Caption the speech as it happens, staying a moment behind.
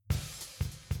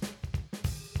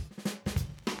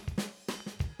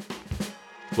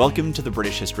Welcome to the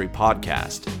British History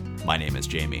Podcast. My name is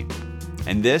Jamie,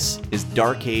 and this is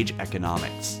Dark Age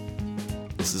Economics.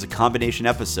 This is a combination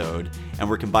episode, and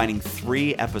we're combining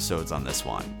 3 episodes on this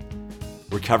one.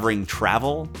 We're covering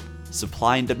travel,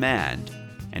 supply and demand,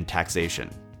 and taxation.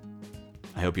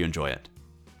 I hope you enjoy it.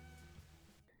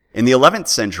 In the 11th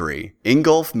century,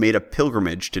 Ingolf made a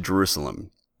pilgrimage to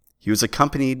Jerusalem. He was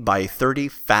accompanied by 30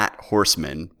 fat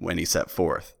horsemen when he set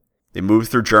forth. They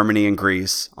moved through Germany and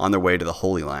Greece on their way to the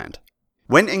Holy Land.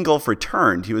 When Ingolf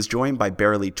returned, he was joined by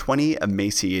barely 20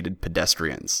 emaciated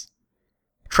pedestrians.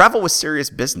 Travel was serious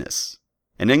business,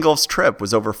 and Ingolf's trip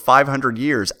was over 500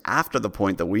 years after the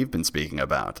point that we've been speaking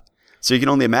about. So you can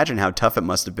only imagine how tough it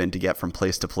must have been to get from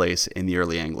place to place in the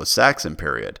early Anglo-Saxon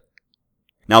period.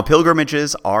 Now,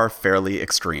 pilgrimages are fairly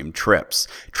extreme trips.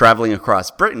 Traveling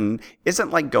across Britain isn't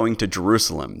like going to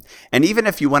Jerusalem. And even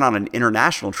if you went on an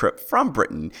international trip from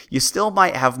Britain, you still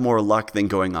might have more luck than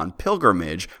going on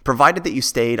pilgrimage, provided that you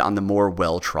stayed on the more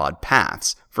well-trod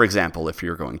paths. For example, if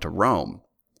you're going to Rome.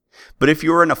 But if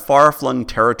you were in a far-flung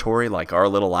territory like our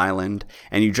little island,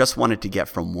 and you just wanted to get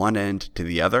from one end to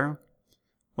the other,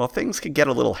 well, things could get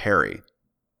a little hairy.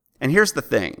 And here's the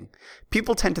thing.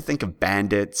 People tend to think of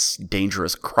bandits,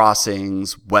 dangerous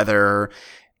crossings, weather,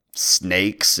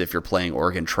 snakes if you're playing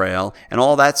Oregon Trail, and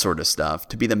all that sort of stuff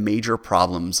to be the major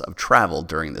problems of travel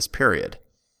during this period.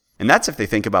 And that's if they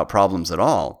think about problems at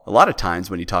all. A lot of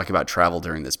times when you talk about travel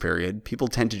during this period, people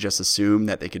tend to just assume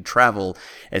that they could travel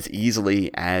as easily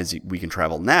as we can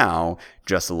travel now,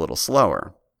 just a little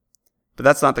slower. But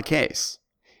that's not the case.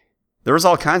 There was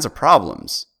all kinds of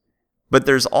problems. But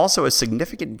there's also a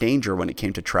significant danger when it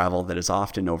came to travel that is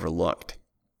often overlooked.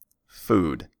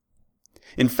 Food.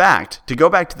 In fact, to go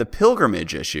back to the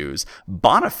pilgrimage issues,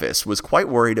 Boniface was quite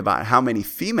worried about how many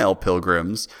female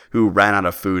pilgrims, who ran out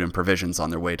of food and provisions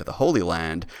on their way to the Holy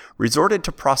Land, resorted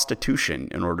to prostitution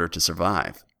in order to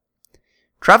survive.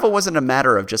 Travel wasn't a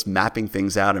matter of just mapping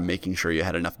things out and making sure you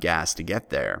had enough gas to get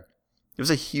there. It was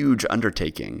a huge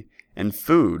undertaking, and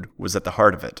food was at the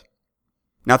heart of it.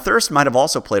 Now, thirst might have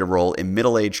also played a role in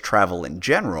middle-age travel in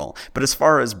general, but as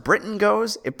far as Britain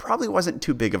goes, it probably wasn't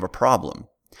too big of a problem.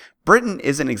 Britain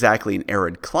isn't exactly an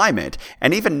arid climate,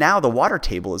 and even now the water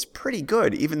table is pretty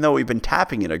good, even though we've been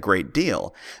tapping it a great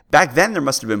deal. Back then, there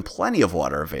must have been plenty of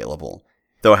water available,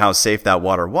 though how safe that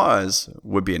water was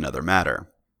would be another matter.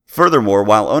 Furthermore,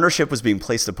 while ownership was being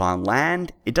placed upon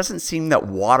land, it doesn't seem that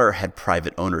water had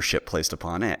private ownership placed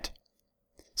upon it.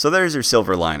 So there's your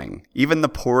silver lining. Even the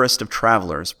poorest of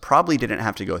travelers probably didn't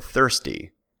have to go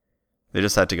thirsty. They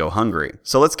just had to go hungry.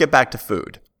 So let's get back to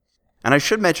food. And I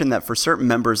should mention that for certain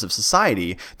members of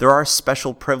society, there are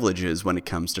special privileges when it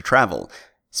comes to travel,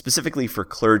 specifically for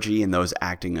clergy and those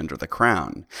acting under the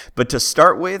crown. But to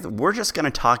start with, we're just going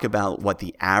to talk about what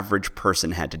the average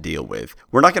person had to deal with.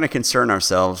 We're not going to concern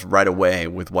ourselves right away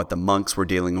with what the monks were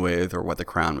dealing with or what the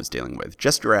crown was dealing with,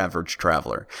 just your average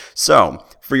traveler. So,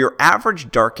 for your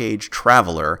average Dark Age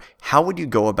traveler, how would you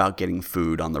go about getting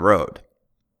food on the road?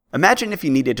 Imagine if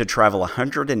you needed to travel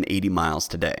 180 miles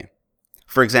today.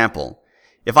 For example,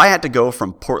 if I had to go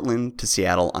from Portland to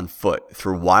Seattle on foot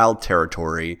through wild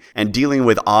territory and dealing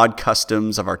with odd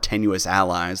customs of our tenuous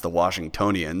allies, the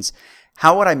Washingtonians,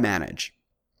 how would I manage?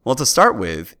 Well, to start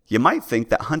with, you might think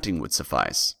that hunting would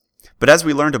suffice. But as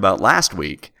we learned about last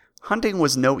week, hunting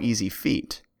was no easy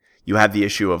feat. You had the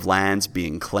issue of lands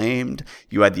being claimed,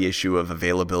 you had the issue of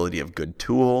availability of good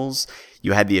tools,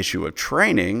 you had the issue of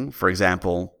training. For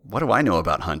example, what do I know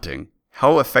about hunting?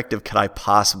 How effective could I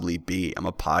possibly be? I'm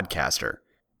a podcaster.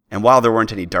 And while there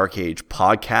weren't any Dark Age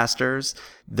podcasters,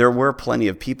 there were plenty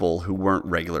of people who weren't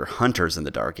regular hunters in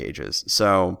the Dark Ages.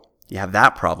 So you have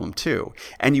that problem too.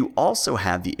 And you also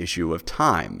have the issue of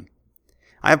time.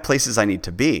 I have places I need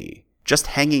to be. Just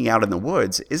hanging out in the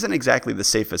woods isn't exactly the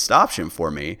safest option for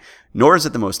me, nor is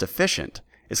it the most efficient.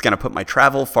 It's going to put my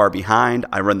travel far behind.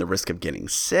 I run the risk of getting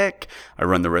sick. I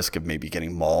run the risk of maybe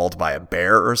getting mauled by a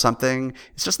bear or something.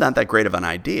 It's just not that great of an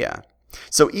idea.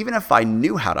 So even if I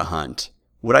knew how to hunt,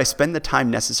 would I spend the time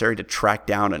necessary to track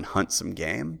down and hunt some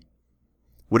game?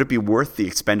 Would it be worth the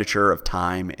expenditure of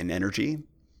time and energy?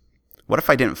 What if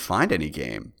I didn't find any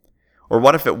game? Or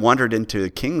what if it wandered into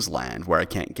King's Land where I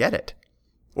can't get it?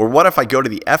 Or what if I go to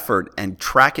the effort and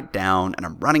track it down and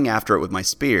I'm running after it with my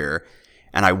spear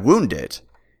and I wound it,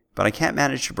 but I can't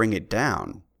manage to bring it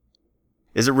down?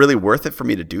 Is it really worth it for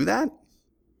me to do that?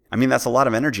 I mean, that's a lot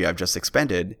of energy I've just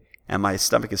expended and my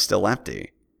stomach is still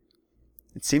empty.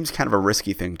 It seems kind of a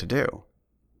risky thing to do.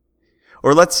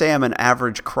 Or let's say I'm an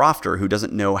average crofter who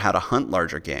doesn't know how to hunt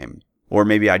larger game. Or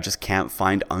maybe I just can't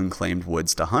find unclaimed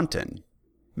woods to hunt in.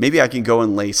 Maybe I can go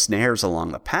and lay snares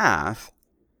along the path,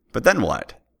 but then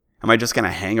what? Am I just going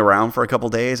to hang around for a couple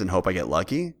days and hope I get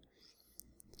lucky?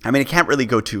 I mean, I can't really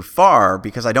go too far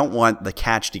because I don't want the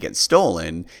catch to get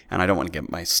stolen, and I don't want to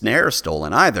get my snare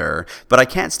stolen either, but I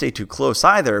can't stay too close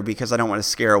either because I don't want to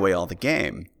scare away all the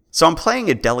game. So I'm playing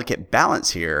a delicate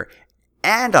balance here,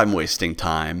 and I'm wasting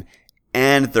time,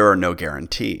 and there are no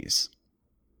guarantees.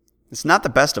 It's not the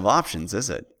best of options, is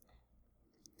it?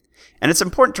 And it's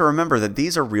important to remember that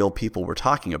these are real people we're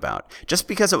talking about. Just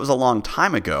because it was a long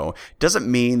time ago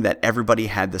doesn't mean that everybody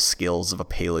had the skills of a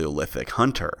Paleolithic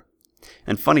hunter.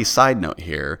 And funny side note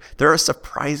here, there are a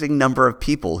surprising number of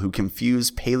people who confuse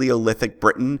Paleolithic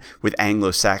Britain with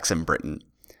Anglo-Saxon Britain.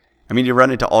 I mean, you run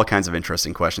into all kinds of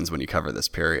interesting questions when you cover this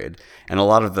period, and a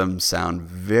lot of them sound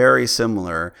very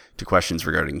similar to questions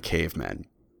regarding cavemen.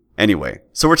 Anyway,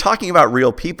 so we're talking about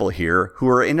real people here who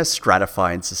are in a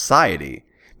stratified society.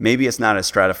 Maybe it's not as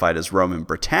stratified as Roman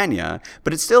Britannia,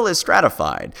 but it still is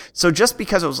stratified. So just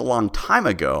because it was a long time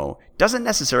ago doesn't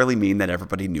necessarily mean that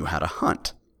everybody knew how to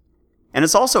hunt. And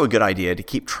it's also a good idea to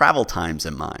keep travel times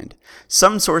in mind.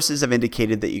 Some sources have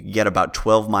indicated that you could get about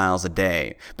 12 miles a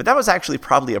day, but that was actually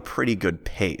probably a pretty good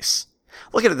pace.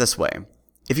 Look at it this way.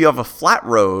 If you have a flat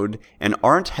road and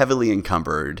aren't heavily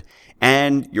encumbered,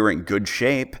 and you're in good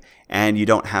shape, and you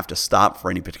don't have to stop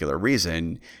for any particular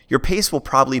reason, your pace will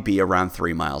probably be around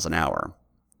 3 miles an hour.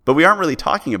 But we aren't really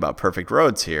talking about perfect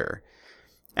roads here.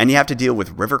 And you have to deal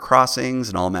with river crossings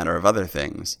and all manner of other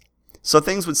things. So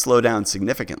things would slow down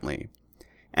significantly.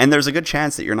 And there's a good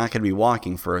chance that you're not going to be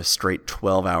walking for a straight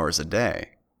 12 hours a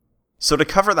day. So to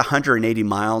cover the 180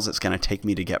 miles it's going to take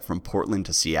me to get from Portland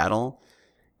to Seattle,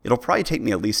 it'll probably take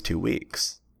me at least 2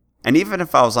 weeks. And even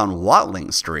if I was on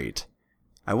Watling Street,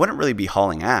 I wouldn't really be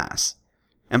hauling ass.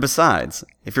 And besides,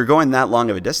 if you're going that long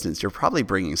of a distance, you're probably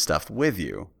bringing stuff with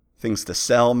you. Things to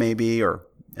sell maybe, or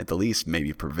at the least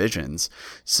maybe provisions.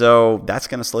 So that's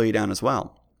going to slow you down as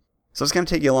well. So it's going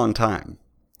to take you a long time.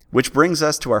 Which brings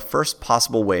us to our first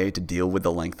possible way to deal with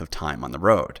the length of time on the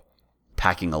road.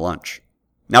 Packing a lunch.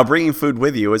 Now, bringing food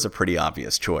with you is a pretty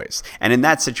obvious choice. And in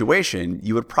that situation,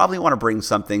 you would probably want to bring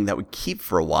something that would keep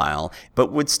for a while,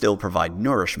 but would still provide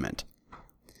nourishment.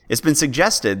 It's been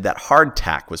suggested that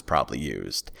hardtack was probably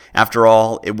used. After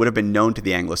all, it would have been known to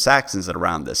the Anglo-Saxons at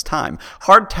around this time.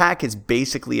 Hardtack is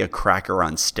basically a cracker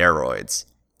on steroids.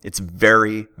 It's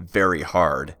very, very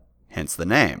hard, hence the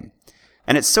name.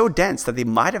 And it's so dense that they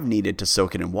might have needed to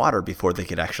soak it in water before they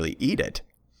could actually eat it.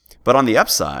 But on the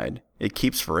upside, it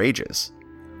keeps for ages.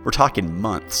 We're talking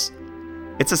months.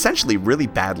 It's essentially really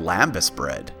bad lambus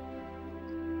bread.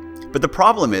 But the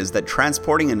problem is that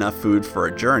transporting enough food for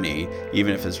a journey,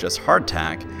 even if it's just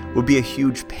hardtack, would be a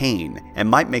huge pain and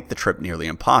might make the trip nearly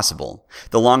impossible.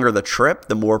 The longer the trip,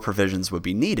 the more provisions would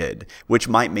be needed, which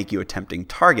might make you a tempting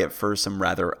target for some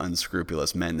rather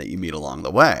unscrupulous men that you meet along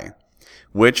the way.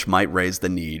 Which might raise the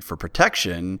need for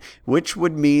protection, which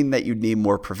would mean that you'd need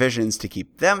more provisions to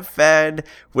keep them fed,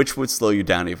 which would slow you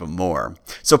down even more.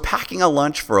 So packing a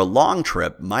lunch for a long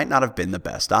trip might not have been the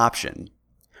best option.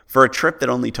 For a trip that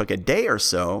only took a day or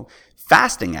so,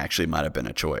 fasting actually might have been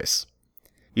a choice.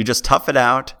 You just tough it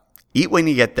out, eat when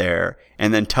you get there,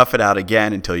 and then tough it out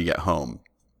again until you get home.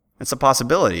 It's a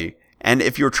possibility, and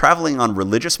if you're traveling on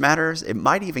religious matters, it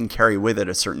might even carry with it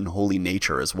a certain holy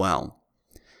nature as well.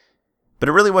 But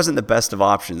it really wasn't the best of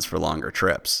options for longer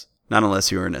trips, not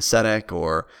unless you were an ascetic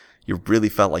or you really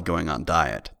felt like going on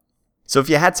diet. So if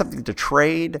you had something to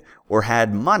trade or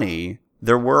had money,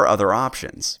 there were other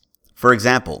options. For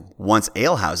example, once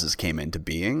alehouses came into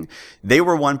being, they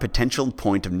were one potential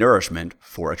point of nourishment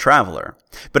for a traveler.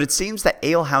 But it seems that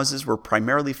alehouses were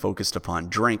primarily focused upon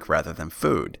drink rather than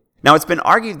food. Now, it's been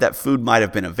argued that food might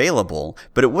have been available,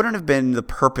 but it wouldn't have been the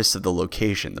purpose of the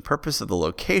location. The purpose of the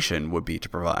location would be to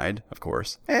provide, of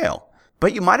course, ale.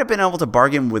 But you might have been able to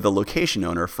bargain with the location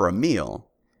owner for a meal.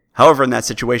 However, in that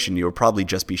situation, you would probably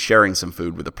just be sharing some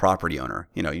food with the property owner.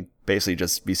 You'd basically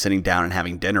just be sitting down and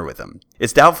having dinner with them.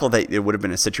 It's doubtful that it would have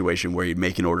been a situation where you'd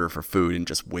make an order for food and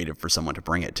just waited for someone to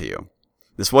bring it to you.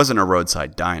 This wasn't a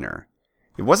roadside diner.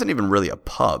 It wasn't even really a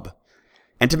pub.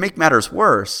 And to make matters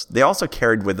worse, they also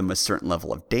carried with them a certain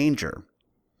level of danger.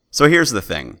 So here's the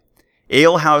thing.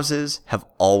 Alehouses have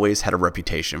always had a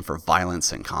reputation for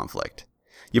violence and conflict.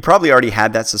 You probably already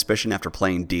had that suspicion after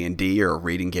playing D&D or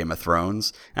reading Game of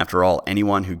Thrones. After all,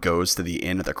 anyone who goes to the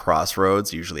inn at the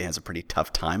crossroads usually has a pretty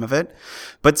tough time of it.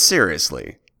 But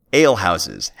seriously,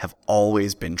 alehouses have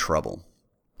always been trouble.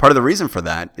 Part of the reason for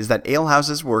that is that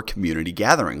alehouses were community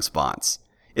gathering spots.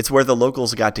 It's where the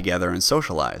locals got together and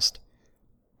socialized.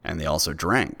 And they also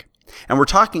drank. And we're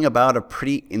talking about a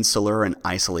pretty insular and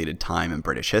isolated time in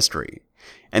British history.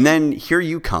 And then here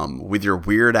you come with your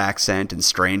weird accent and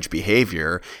strange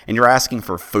behavior, and you're asking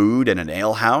for food in an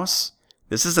alehouse?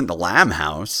 This isn't the Lamb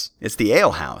House, it's the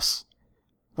alehouse.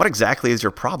 What exactly is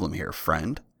your problem here,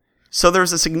 friend? So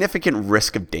there's a significant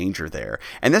risk of danger there,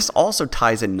 and this also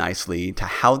ties in nicely to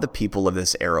how the people of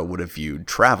this era would have viewed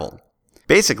travel.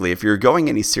 Basically, if you're going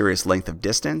any serious length of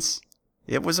distance,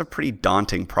 it was a pretty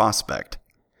daunting prospect.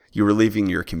 You were leaving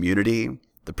your community,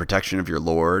 the protection of your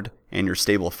lord, and your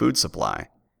stable food supply.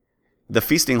 The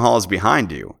feasting hall is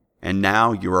behind you, and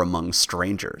now you are among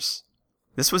strangers.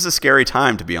 This was a scary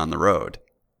time to be on the road.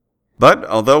 But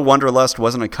although wanderlust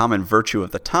wasn't a common virtue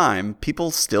of the time, people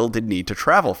still did need to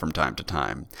travel from time to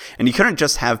time. And you couldn't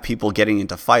just have people getting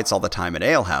into fights all the time at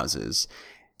alehouses.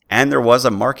 And there was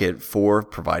a market for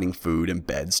providing food and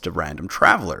beds to random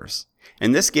travelers.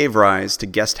 And this gave rise to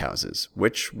guest houses,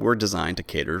 which were designed to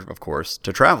cater, of course,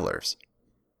 to travelers.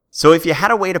 So if you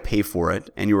had a way to pay for it,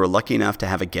 and you were lucky enough to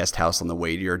have a guest house on the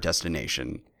way to your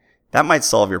destination, that might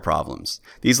solve your problems.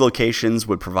 These locations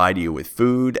would provide you with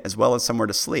food as well as somewhere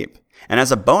to sleep. And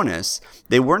as a bonus,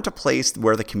 they weren't a place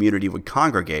where the community would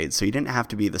congregate, so you didn't have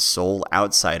to be the sole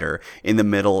outsider in the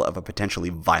middle of a potentially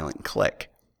violent clique.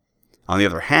 On the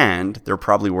other hand, there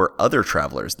probably were other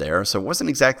travelers there, so it wasn't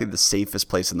exactly the safest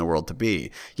place in the world to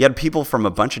be. You had people from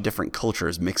a bunch of different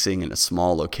cultures mixing in a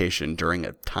small location during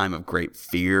a time of great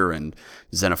fear and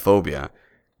xenophobia.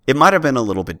 It might have been a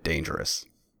little bit dangerous.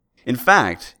 In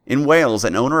fact, in Wales,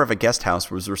 an owner of a guest house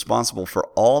was responsible for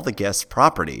all the guest's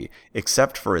property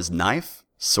except for his knife,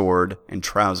 sword, and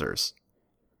trousers.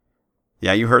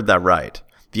 Yeah, you heard that right.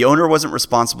 The owner wasn't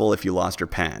responsible if you lost your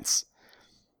pants.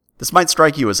 This might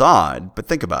strike you as odd, but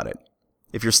think about it.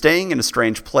 If you're staying in a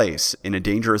strange place in a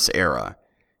dangerous era,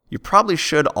 you probably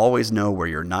should always know where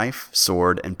your knife,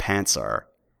 sword, and pants are.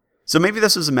 So maybe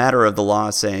this was a matter of the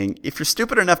law saying, if you're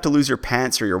stupid enough to lose your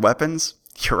pants or your weapons,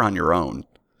 you're on your own.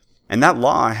 And that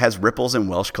law has ripples in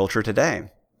Welsh culture today.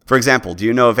 For example, do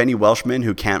you know of any Welshmen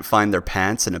who can't find their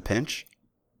pants in a pinch?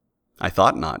 I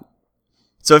thought not.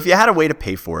 So if you had a way to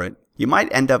pay for it, you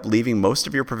might end up leaving most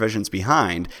of your provisions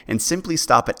behind and simply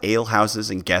stop at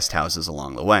alehouses and guest houses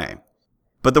along the way.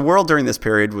 But the world during this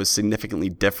period was significantly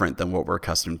different than what we're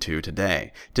accustomed to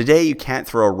today. Today, you can't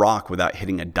throw a rock without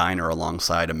hitting a diner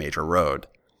alongside a major road.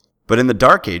 But in the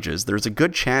Dark Ages, there's a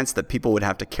good chance that people would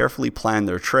have to carefully plan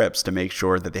their trips to make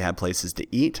sure that they had places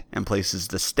to eat and places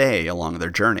to stay along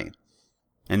their journey.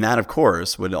 And that, of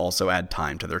course, would also add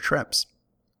time to their trips.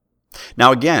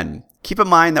 Now again, keep in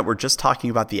mind that we're just talking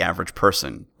about the average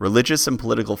person. Religious and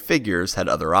political figures had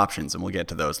other options, and we'll get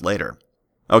to those later.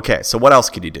 Okay, so what else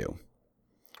could you do?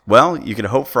 Well, you could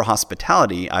hope for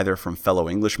hospitality either from fellow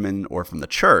Englishmen or from the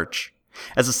church.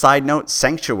 As a side note,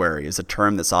 sanctuary is a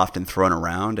term that's often thrown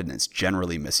around and it's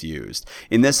generally misused.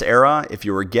 In this era, if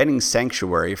you were getting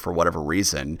sanctuary for whatever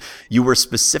reason, you were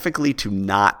specifically to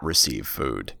not receive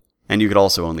food. And you could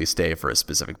also only stay for a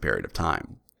specific period of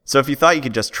time. So if you thought you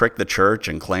could just trick the church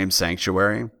and claim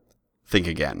sanctuary, think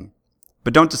again.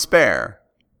 But don't despair.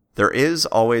 There is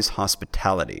always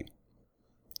hospitality.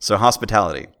 So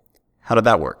hospitality, how did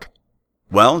that work?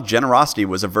 Well, generosity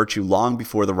was a virtue long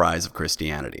before the rise of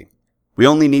Christianity. We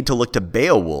only need to look to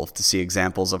Beowulf to see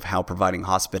examples of how providing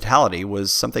hospitality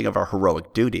was something of a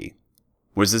heroic duty.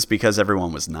 Was this because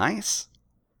everyone was nice?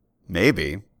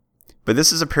 Maybe. But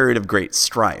this is a period of great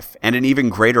strife, and an even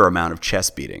greater amount of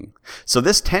chest beating. So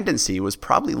this tendency was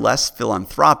probably less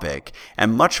philanthropic,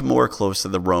 and much more close to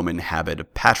the Roman habit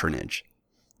of patronage.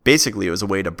 Basically, it was a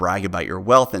way to brag about your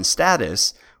wealth and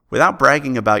status, without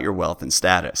bragging about your wealth and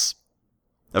status.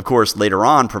 Of course, later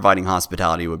on, providing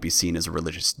hospitality would be seen as a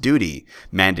religious duty,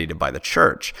 mandated by the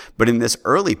church, but in this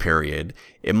early period,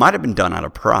 it might have been done out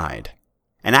of pride.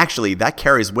 And actually, that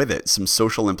carries with it some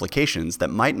social implications that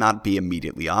might not be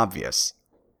immediately obvious.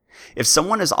 If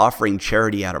someone is offering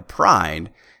charity out of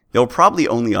pride, they'll probably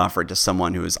only offer it to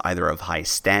someone who is either of high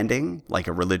standing, like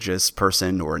a religious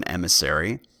person or an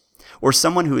emissary, or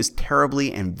someone who is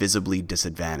terribly and visibly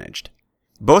disadvantaged.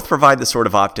 Both provide the sort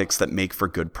of optics that make for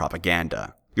good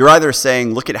propaganda. You're either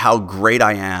saying, look at how great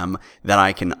I am that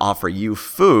I can offer you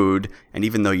food, and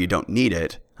even though you don't need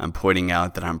it, I'm pointing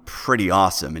out that I'm pretty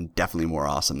awesome and definitely more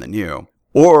awesome than you.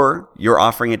 Or you're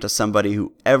offering it to somebody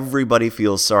who everybody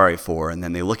feels sorry for, and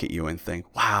then they look at you and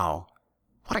think, wow,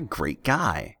 what a great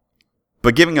guy.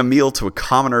 But giving a meal to a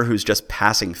commoner who's just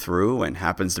passing through and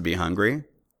happens to be hungry,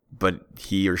 but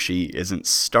he or she isn't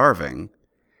starving,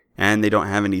 and they don't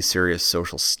have any serious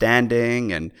social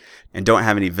standing and don't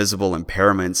have any visible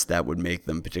impairments that would make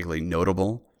them particularly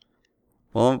notable,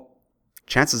 well,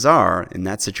 chances are, in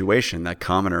that situation, that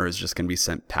commoner is just going to be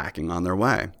sent packing on their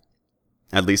way,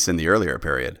 at least in the earlier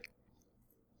period.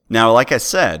 Now, like I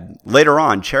said, later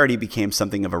on, charity became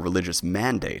something of a religious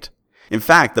mandate. In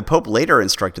fact, the Pope later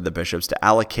instructed the bishops to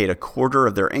allocate a quarter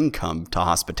of their income to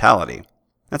hospitality.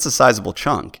 That's a sizable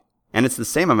chunk, and it's the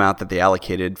same amount that they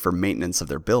allocated for maintenance of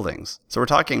their buildings. So we're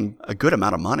talking a good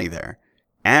amount of money there.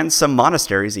 And some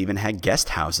monasteries even had guest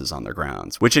houses on their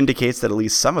grounds, which indicates that at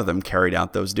least some of them carried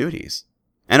out those duties.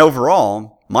 And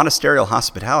overall, monasterial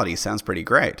hospitality sounds pretty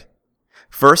great.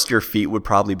 First, your feet would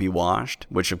probably be washed,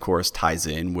 which of course ties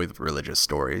in with religious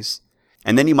stories.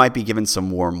 And then you might be given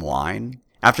some warm wine.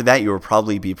 After that, you would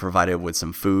probably be provided with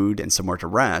some food and somewhere to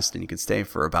rest, and you could stay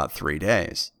for about 3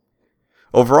 days.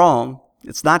 Overall,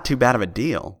 it's not too bad of a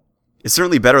deal. It's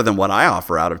certainly better than what I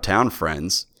offer out-of-town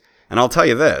friends. And I'll tell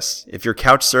you this, if you're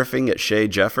couch surfing at Shea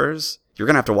Jeffers, you're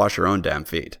going to have to wash your own damn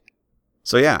feet.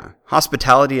 So yeah,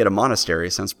 hospitality at a monastery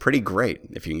sounds pretty great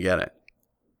if you can get it.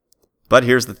 But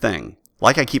here's the thing.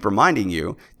 Like I keep reminding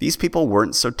you, these people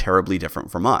weren't so terribly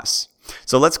different from us.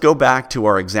 So let's go back to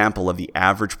our example of the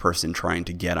average person trying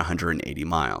to get 180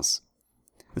 miles.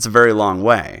 It's a very long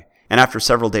way, and after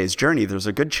several days' journey, there's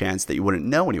a good chance that you wouldn't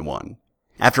know anyone.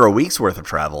 After a week's worth of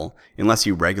travel, unless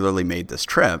you regularly made this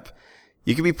trip,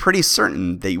 you can be pretty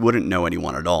certain that you wouldn't know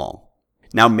anyone at all.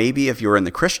 Now, maybe if you're in the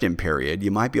Christian period,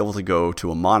 you might be able to go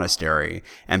to a monastery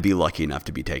and be lucky enough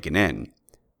to be taken in.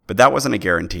 But that wasn't a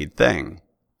guaranteed thing.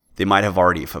 They might have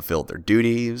already fulfilled their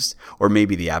duties, or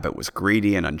maybe the abbot was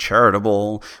greedy and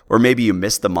uncharitable, or maybe you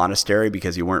missed the monastery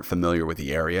because you weren't familiar with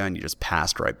the area and you just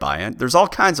passed right by it. There's all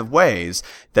kinds of ways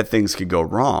that things could go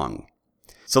wrong.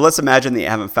 So let's imagine that you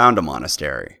haven't found a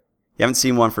monastery. You haven't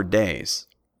seen one for days.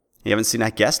 You haven't seen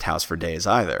that guest house for days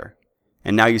either.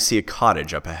 And now you see a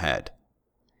cottage up ahead.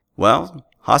 Well,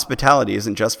 hospitality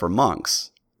isn't just for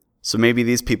monks, so maybe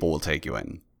these people will take you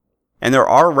in. And there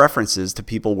are references to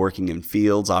people working in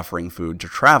fields offering food to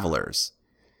travelers.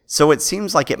 So it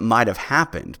seems like it might have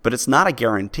happened, but it's not a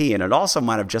guarantee, and it also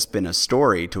might have just been a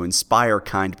story to inspire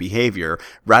kind behavior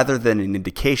rather than an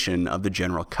indication of the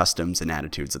general customs and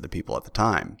attitudes of the people at the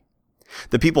time.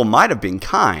 The people might have been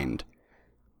kind,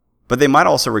 but they might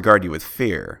also regard you with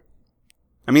fear.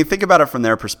 I mean, think about it from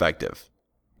their perspective.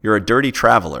 You're a dirty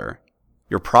traveler.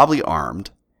 You're probably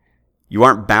armed. You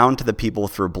aren't bound to the people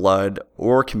through blood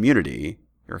or community.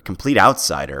 You're a complete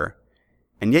outsider.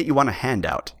 And yet you want a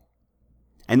handout.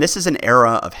 And this is an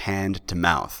era of hand to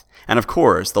mouth. And of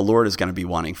course, the Lord is going to be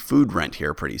wanting food rent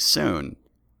here pretty soon.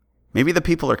 Maybe the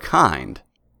people are kind,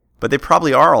 but they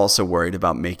probably are also worried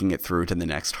about making it through to the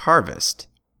next harvest.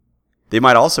 They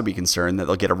might also be concerned that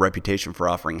they'll get a reputation for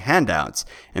offering handouts,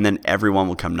 and then everyone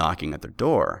will come knocking at their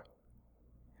door.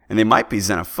 And they might be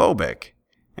xenophobic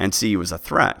and see you as a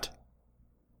threat.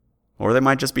 Or they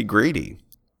might just be greedy.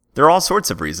 There are all sorts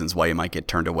of reasons why you might get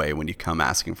turned away when you come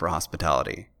asking for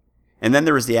hospitality. And then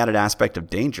there is the added aspect of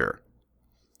danger.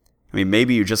 I mean,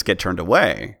 maybe you just get turned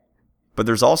away, but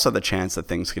there's also the chance that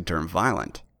things could turn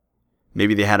violent.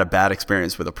 Maybe they had a bad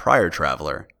experience with a prior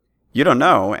traveler. You don't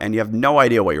know, and you have no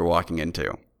idea what you're walking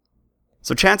into.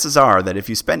 So chances are that if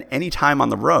you spent any time on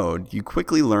the road, you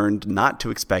quickly learned not to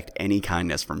expect any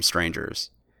kindness from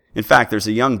strangers. In fact, there's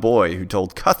a young boy who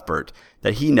told Cuthbert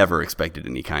that he never expected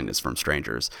any kindness from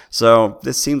strangers, so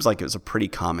this seems like it was a pretty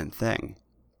common thing.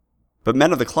 But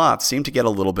men of the cloth seem to get a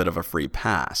little bit of a free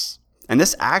pass, and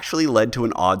this actually led to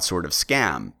an odd sort of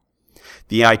scam,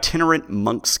 the itinerant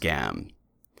monk scam.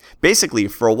 Basically,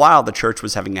 for a while, the church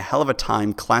was having a hell of a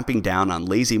time clamping down on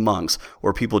lazy monks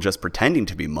or people just pretending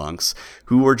to be monks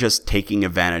who were just taking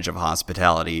advantage of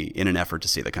hospitality in an effort to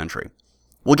see the country.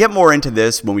 We'll get more into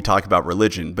this when we talk about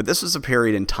religion, but this was a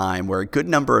period in time where a good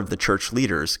number of the church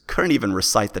leaders couldn't even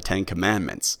recite the 10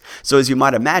 Commandments. So as you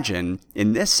might imagine,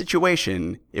 in this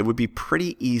situation, it would be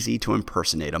pretty easy to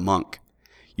impersonate a monk.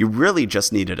 You really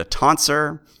just needed a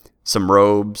tonsure, some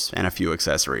robes, and a few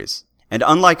accessories. And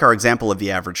unlike our example of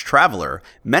the average traveler,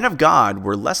 men of God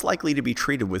were less likely to be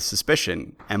treated with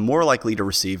suspicion and more likely to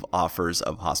receive offers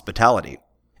of hospitality.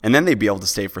 And then they'd be able to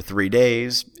stay for 3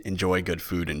 days, enjoy good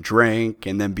food and drink,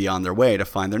 and then be on their way to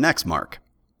find their next mark.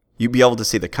 You'd be able to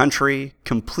see the country,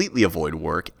 completely avoid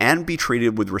work, and be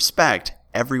treated with respect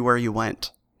everywhere you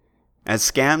went. As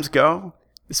scams go,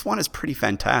 this one is pretty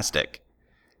fantastic.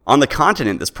 On the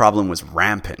continent, this problem was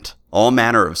rampant. All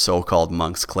manner of so-called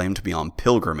monks claimed to be on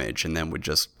pilgrimage and then would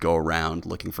just go around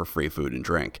looking for free food and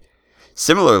drink.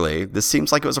 Similarly, this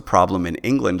seems like it was a problem in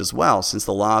England as well, since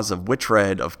the laws of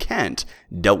Whitred of Kent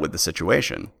dealt with the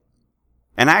situation.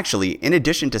 And actually, in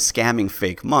addition to scamming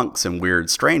fake monks and weird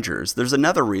strangers, there's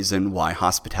another reason why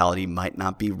hospitality might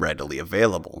not be readily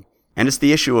available. And it's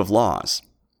the issue of laws.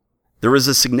 There was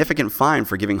a significant fine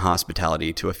for giving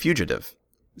hospitality to a fugitive.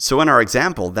 So in our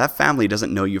example, that family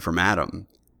doesn't know you from Adam.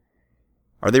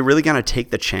 Are they really going to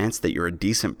take the chance that you're a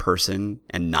decent person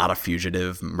and not a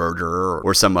fugitive, murderer,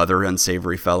 or some other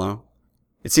unsavory fellow?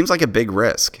 It seems like a big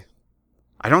risk.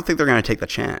 I don't think they're going to take the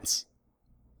chance.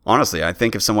 Honestly, I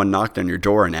think if someone knocked on your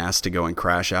door and asked to go and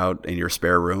crash out in your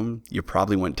spare room, you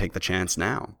probably wouldn't take the chance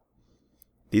now.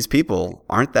 These people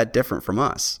aren't that different from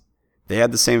us. They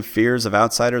had the same fears of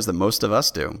outsiders that most of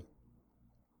us do.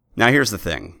 Now here's the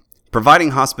thing.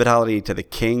 Providing hospitality to the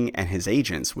king and his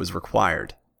agents was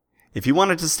required. If you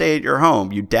wanted to stay at your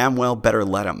home, you damn well better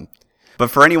let him. But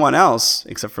for anyone else,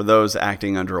 except for those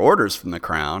acting under orders from the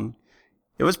crown,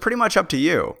 it was pretty much up to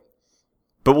you.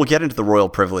 But we'll get into the royal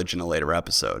privilege in a later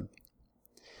episode.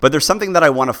 But there's something that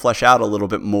I want to flesh out a little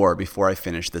bit more before I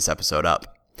finish this episode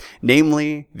up.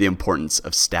 Namely, the importance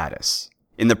of status.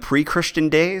 In the pre-Christian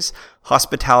days,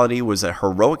 hospitality was a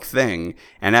heroic thing,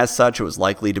 and as such, it was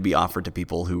likely to be offered to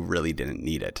people who really didn't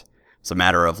need it. It's a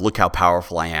matter of, look how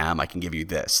powerful I am, I can give you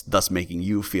this, thus making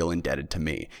you feel indebted to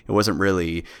me. It wasn't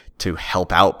really to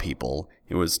help out people,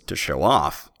 it was to show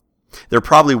off. There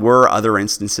probably were other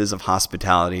instances of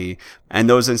hospitality, and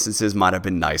those instances might have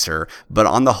been nicer, but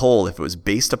on the whole, if it was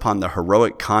based upon the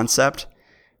heroic concept,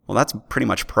 well, that's pretty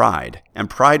much pride, and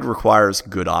pride requires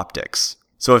good optics.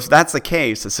 So if that's the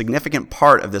case, a significant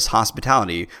part of this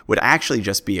hospitality would actually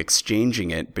just be exchanging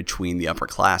it between the upper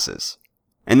classes.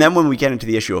 And then when we get into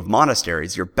the issue of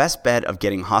monasteries, your best bet of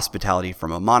getting hospitality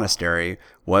from a monastery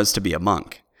was to be a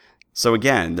monk. So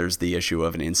again, there's the issue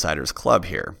of an insider's club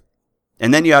here.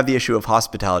 And then you have the issue of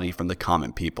hospitality from the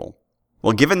common people.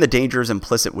 Well, given the dangers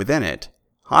implicit within it,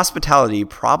 hospitality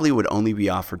probably would only be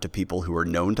offered to people who are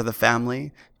known to the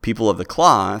family, people of the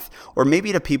cloth, or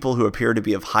maybe to people who appear to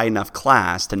be of high enough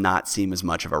class to not seem as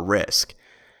much of a risk.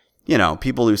 You know,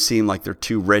 people who seem like they're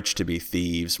too rich to be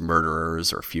thieves,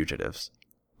 murderers, or fugitives.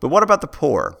 But what about the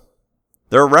poor?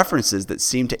 There are references that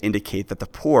seem to indicate that the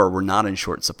poor were not in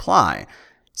short supply.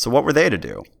 So what were they to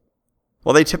do?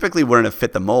 Well, they typically wouldn't have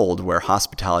fit the mold where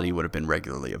hospitality would have been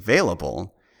regularly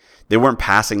available. They weren't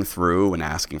passing through and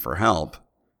asking for help.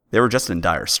 They were just in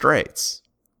dire straits.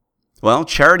 Well,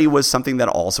 charity was something that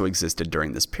also existed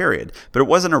during this period, but it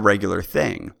wasn't a regular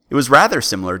thing. It was rather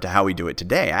similar to how we do it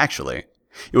today, actually.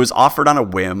 It was offered on a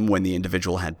whim when the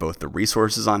individual had both the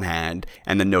resources on hand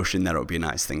and the notion that it would be a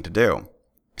nice thing to do.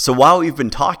 So while we've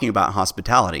been talking about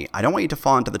hospitality, I don't want you to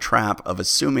fall into the trap of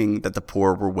assuming that the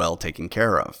poor were well taken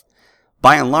care of.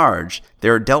 By and large, they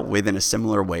are dealt with in a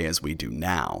similar way as we do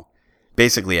now,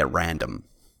 basically at random.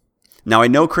 Now, I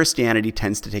know Christianity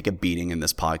tends to take a beating in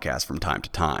this podcast from time to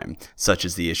time, such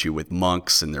as the issue with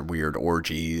monks and their weird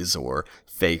orgies, or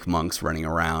fake monks running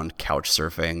around couch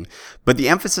surfing. But the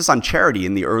emphasis on charity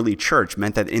in the early church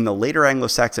meant that in the later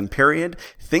Anglo-Saxon period,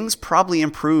 things probably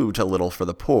improved a little for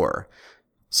the poor.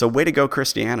 So way to go,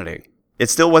 Christianity. It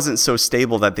still wasn't so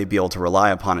stable that they'd be able to rely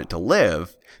upon it to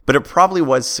live, but it probably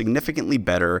was significantly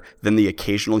better than the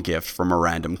occasional gift from a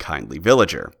random kindly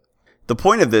villager. The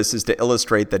point of this is to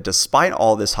illustrate that despite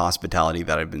all this hospitality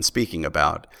that I've been speaking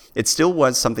about, it still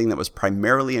was something that was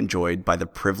primarily enjoyed by the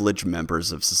privileged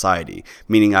members of society,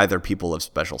 meaning either people of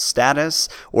special status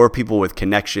or people with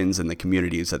connections in the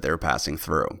communities that they're passing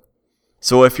through.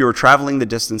 So if you were traveling the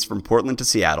distance from Portland to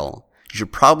Seattle, you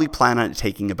should probably plan on it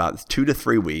taking about 2 to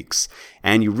 3 weeks,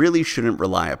 and you really shouldn't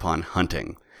rely upon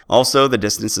hunting. Also, the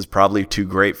distance is probably too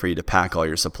great for you to pack all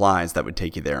your supplies that would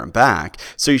take you there and back,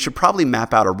 so you should probably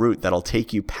map out a route that'll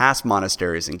take you past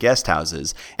monasteries and guest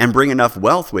houses and bring enough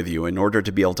wealth with you in order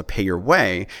to be able to pay your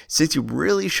way, since you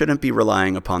really shouldn't be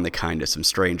relying upon the kindness of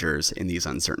strangers in these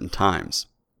uncertain times.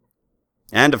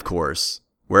 And of course,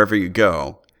 wherever you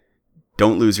go,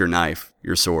 don't lose your knife,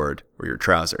 your sword, or your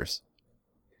trousers.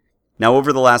 Now,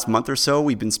 over the last month or so,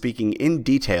 we've been speaking in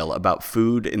detail about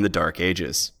food in the Dark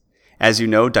Ages. As you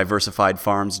know, diversified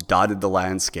farms dotted the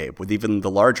landscape, with even the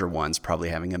larger ones probably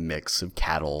having a mix of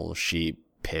cattle, sheep,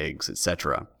 pigs,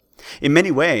 etc. In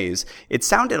many ways, it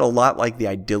sounded a lot like the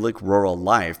idyllic rural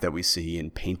life that we see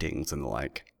in paintings and the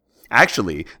like.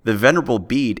 Actually, the Venerable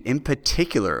Bede in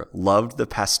particular loved the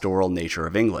pastoral nature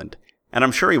of England, and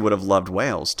I'm sure he would have loved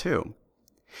Wales too.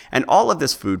 And all of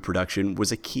this food production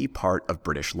was a key part of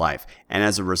British life, and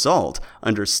as a result,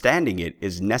 understanding it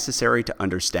is necessary to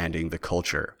understanding the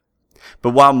culture.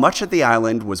 But while much of the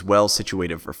island was well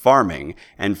situated for farming,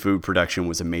 and food production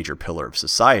was a major pillar of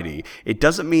society, it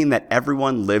doesn't mean that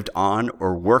everyone lived on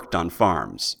or worked on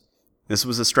farms. This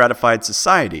was a stratified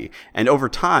society, and over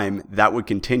time, that would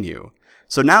continue.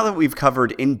 So now that we've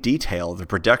covered in detail the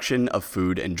production of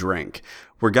food and drink,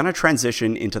 we're going to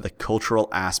transition into the cultural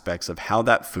aspects of how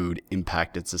that food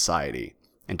impacted society.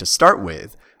 And to start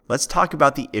with, let's talk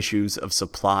about the issues of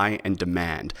supply and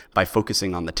demand by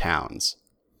focusing on the towns.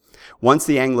 Once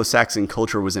the Anglo-Saxon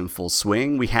culture was in full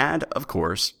swing, we had, of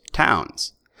course,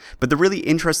 towns. But the really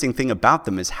interesting thing about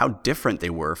them is how different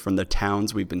they were from the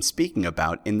towns we've been speaking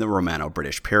about in the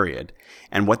Romano-British period,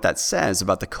 and what that says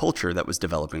about the culture that was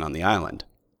developing on the island.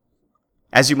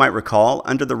 As you might recall,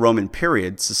 under the Roman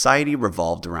period, society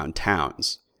revolved around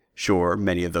towns. Sure,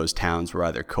 many of those towns were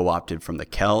either co-opted from the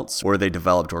Celts, or they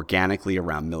developed organically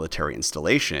around military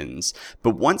installations,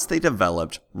 but once they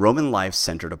developed, Roman life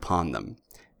centered upon them.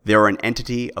 They are an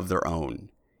entity of their own.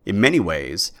 In many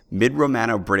ways,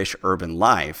 mid-Romano-British urban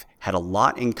life had a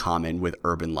lot in common with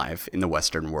urban life in the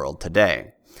Western world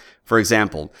today. For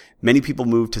example, many people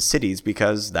move to cities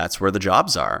because that's where the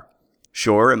jobs are.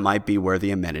 Sure, it might be where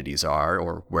the amenities are,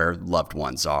 or where loved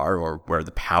ones are, or where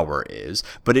the power is,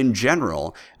 but in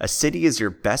general, a city is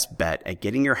your best bet at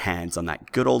getting your hands on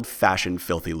that good old-fashioned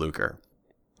filthy lucre.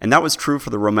 And that was true for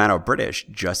the Romano-British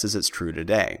just as it's true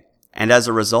today. And as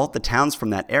a result, the towns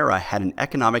from that era had an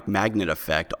economic magnet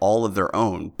effect all of their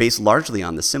own, based largely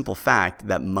on the simple fact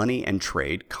that money and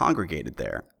trade congregated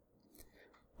there.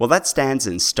 Well, that stands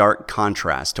in stark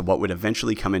contrast to what would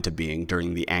eventually come into being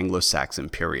during the Anglo-Saxon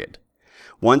period.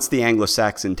 Once the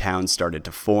Anglo-Saxon towns started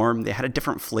to form, they had a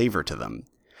different flavor to them.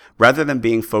 Rather than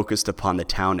being focused upon the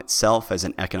town itself as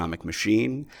an economic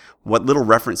machine, what little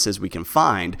references we can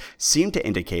find seem to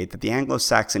indicate that the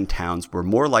Anglo-Saxon towns were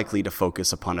more likely to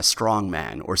focus upon a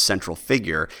strongman or central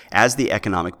figure as the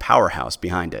economic powerhouse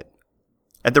behind it.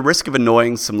 At the risk of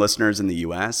annoying some listeners in the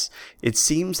US, it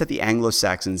seems that the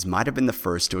Anglo-Saxons might have been the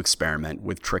first to experiment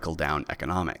with trickle-down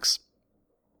economics.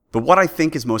 But what I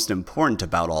think is most important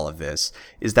about all of this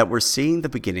is that we're seeing the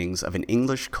beginnings of an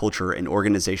English culture and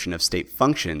organization of state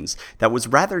functions that was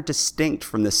rather distinct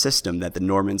from the system that the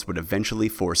Normans would eventually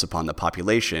force upon the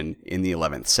population in the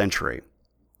 11th century.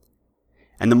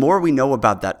 And the more we know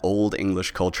about that old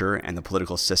English culture and the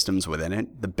political systems within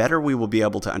it, the better we will be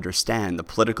able to understand the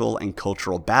political and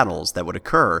cultural battles that would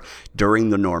occur during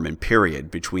the Norman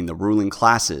period between the ruling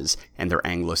classes and their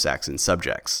Anglo-Saxon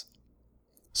subjects.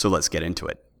 So let's get into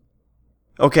it.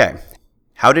 Okay,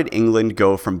 how did England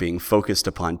go from being focused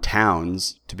upon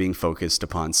towns to being focused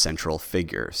upon central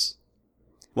figures?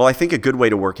 Well, I think a good way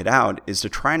to work it out is to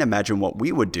try and imagine what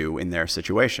we would do in their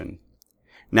situation.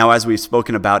 Now, as we've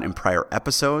spoken about in prior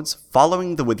episodes,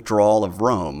 following the withdrawal of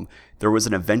Rome, there was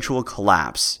an eventual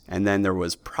collapse, and then there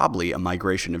was probably a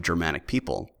migration of Germanic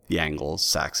people, the Angles,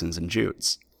 Saxons, and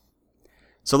Jutes.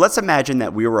 So let's imagine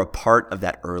that we were a part of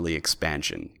that early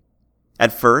expansion.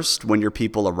 At first, when your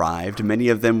people arrived, many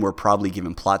of them were probably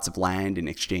given plots of land in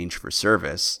exchange for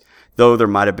service, though there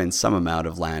might have been some amount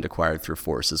of land acquired through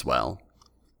force as well.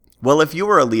 Well, if you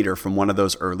were a leader from one of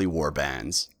those early war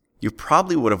bands, you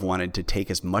probably would have wanted to take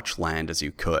as much land as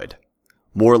you could.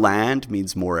 More land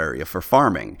means more area for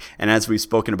farming, and as we've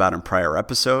spoken about in prior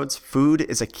episodes, food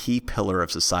is a key pillar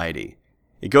of society.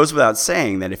 It goes without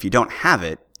saying that if you don't have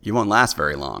it, you won't last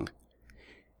very long.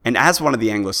 And as one of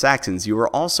the Anglo-Saxons, you were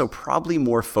also probably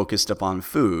more focused upon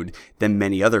food than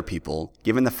many other people,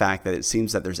 given the fact that it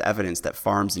seems that there's evidence that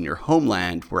farms in your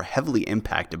homeland were heavily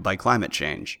impacted by climate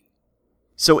change.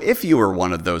 So if you were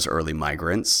one of those early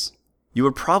migrants, you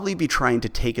would probably be trying to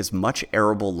take as much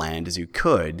arable land as you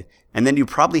could, and then you'd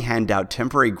probably hand out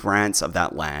temporary grants of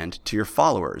that land to your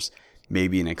followers,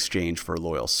 maybe in exchange for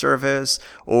loyal service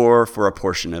or for a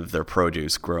portion of their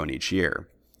produce grown each year.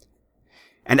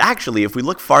 And actually, if we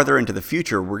look farther into the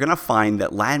future, we're going to find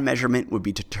that land measurement would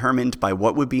be determined by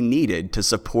what would be needed to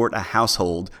support a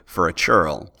household for a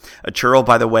churl. A churl,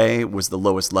 by the way, was the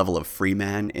lowest level of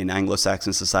freeman in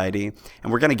Anglo-Saxon society,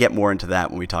 and we're going to get more into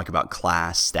that when we talk about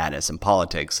class, status, and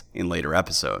politics in later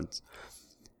episodes.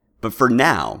 But for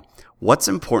now, what's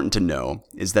important to know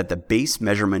is that the base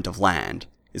measurement of land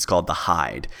is called the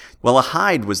hide. Well, a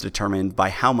hide was determined by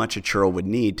how much a churl would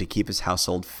need to keep his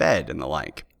household fed and the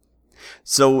like.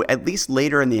 So, at least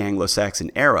later in the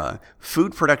Anglo-Saxon era,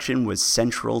 food production was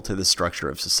central to the structure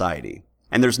of society.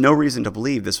 And there's no reason to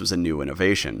believe this was a new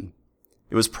innovation.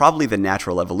 It was probably the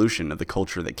natural evolution of the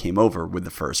culture that came over with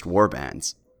the first war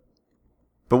bands.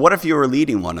 But what if you were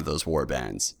leading one of those war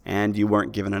bands, and you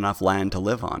weren't given enough land to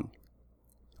live on?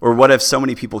 Or what if so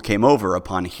many people came over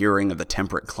upon hearing of the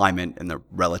temperate climate and the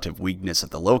relative weakness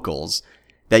of the locals,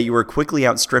 that you were quickly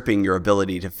outstripping your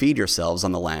ability to feed yourselves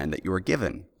on the land that you were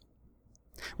given?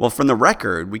 Well, from the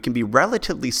record, we can be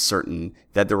relatively certain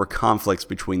that there were conflicts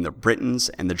between the Britons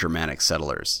and the Germanic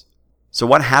settlers. So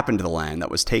what happened to the land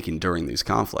that was taken during these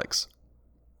conflicts?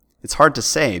 It's hard to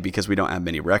say because we don't have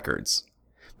many records.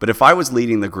 But if I was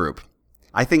leading the group,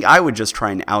 I think I would just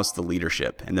try and oust the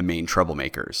leadership and the main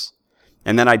troublemakers.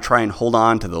 And then I'd try and hold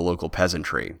on to the local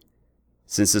peasantry.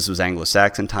 Since this was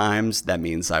Anglo-Saxon times, that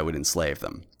means I would enslave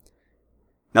them.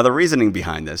 Now the reasoning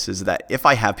behind this is that if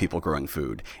I have people growing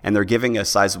food, and they're giving a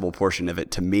sizable portion of it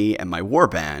to me and my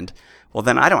warband, well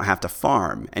then I don't have to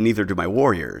farm, and neither do my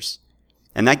warriors.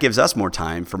 And that gives us more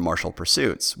time for martial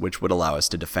pursuits, which would allow us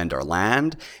to defend our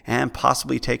land and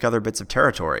possibly take other bits of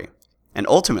territory. And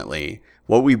ultimately,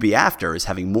 what we'd be after is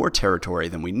having more territory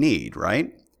than we need,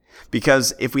 right?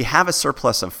 Because if we have a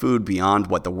surplus of food beyond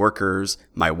what the workers,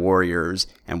 my warriors,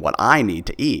 and what I need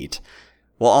to eat,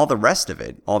 well, all the rest of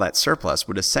it, all that surplus,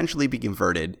 would essentially be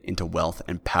converted into wealth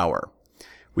and power.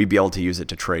 We'd be able to use it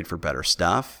to trade for better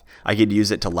stuff. I could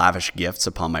use it to lavish gifts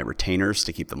upon my retainers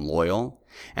to keep them loyal.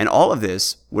 And all of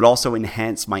this would also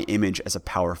enhance my image as a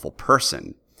powerful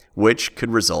person, which could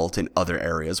result in other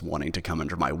areas wanting to come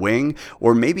under my wing,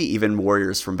 or maybe even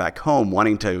warriors from back home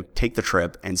wanting to take the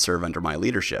trip and serve under my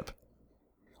leadership.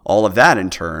 All of that, in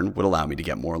turn, would allow me to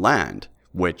get more land,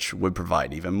 which would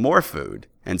provide even more food,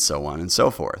 and so on and so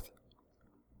forth.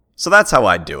 So that's how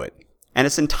I'd do it. And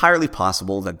it's entirely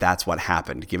possible that that's what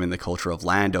happened, given the culture of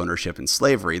land ownership and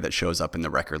slavery that shows up in the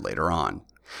record later on.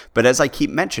 But as I keep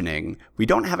mentioning, we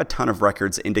don't have a ton of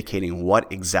records indicating what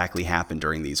exactly happened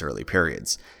during these early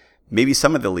periods. Maybe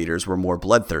some of the leaders were more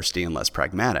bloodthirsty and less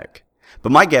pragmatic.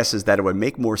 But my guess is that it would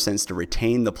make more sense to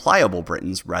retain the pliable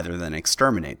Britons rather than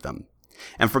exterminate them.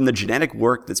 And from the genetic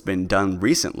work that's been done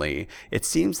recently, it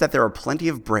seems that there are plenty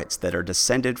of Brits that are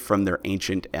descended from their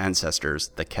ancient ancestors,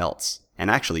 the Celts,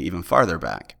 and actually even farther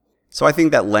back. So I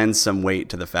think that lends some weight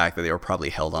to the fact that they were probably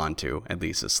held on to, at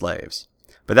least as slaves.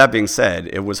 But that being said,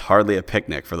 it was hardly a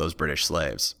picnic for those British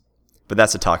slaves. But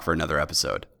that's a talk for another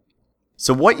episode.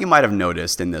 So what you might have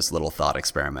noticed in this little thought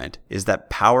experiment is that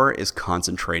power is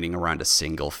concentrating around a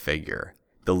single figure,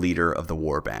 the leader of the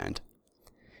warband.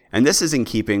 And this is in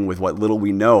keeping with what little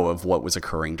we know of what was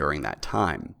occurring during that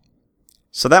time.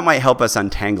 So that might help us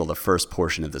untangle the first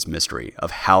portion of this mystery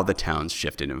of how the towns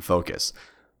shifted in focus.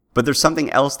 But there's something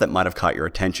else that might have caught your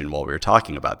attention while we were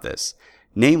talking about this,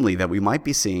 namely that we might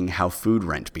be seeing how food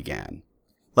rent began.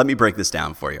 Let me break this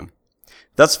down for you.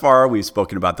 Thus far, we've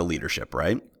spoken about the leadership,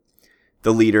 right?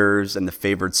 The leaders and the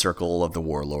favored circle of the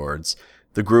warlords,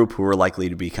 the group who were likely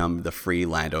to become the free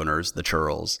landowners, the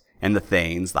churls, and the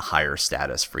thanes, the higher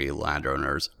status free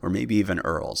landowners, or maybe even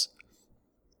earls.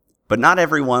 But not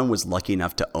everyone was lucky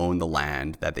enough to own the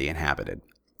land that they inhabited,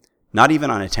 not even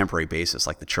on a temporary basis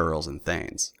like the churls and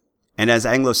thanes. And as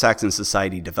Anglo-Saxon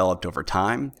society developed over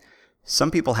time,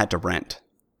 some people had to rent.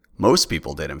 Most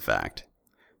people did, in fact.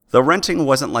 Though renting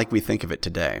wasn't like we think of it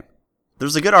today.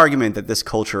 There's a good argument that this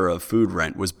culture of food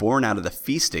rent was born out of the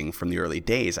feasting from the early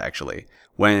days, actually,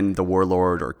 when the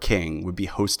warlord or king would be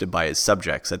hosted by his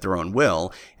subjects at their own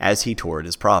will as he toured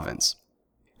his province.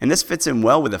 And this fits in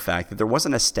well with the fact that there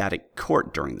wasn't a static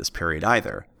court during this period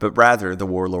either, but rather the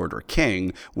warlord or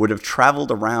king would have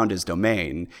traveled around his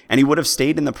domain, and he would have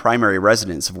stayed in the primary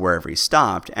residence of wherever he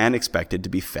stopped and expected to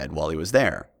be fed while he was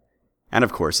there. And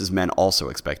of course, his men also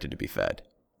expected to be fed.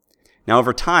 Now,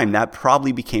 over time, that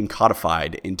probably became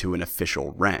codified into an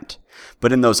official rent.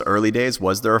 But in those early days,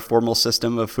 was there a formal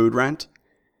system of food rent?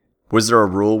 Was there a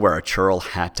rule where a churl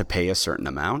had to pay a certain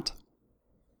amount?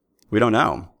 We don't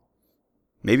know.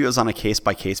 Maybe it was on a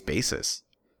case-by-case basis.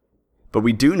 But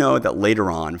we do know that later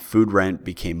on, food rent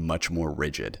became much more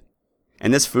rigid.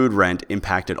 And this food rent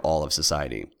impacted all of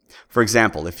society. For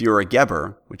example, if you were a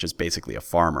Geber, which is basically a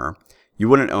farmer, you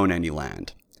wouldn't own any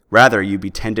land. Rather, you'd be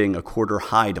tending a quarter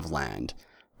hide of land,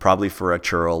 probably for a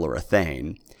churl or a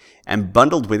thane, and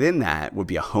bundled within that would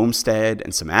be a homestead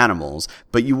and some animals,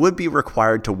 but you would be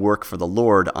required to work for the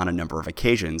lord on a number of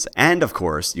occasions, and of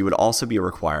course, you would also be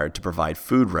required to provide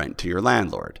food rent to your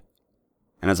landlord.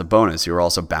 And as a bonus, you were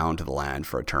also bound to the land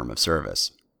for a term of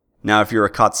service. Now, if you're a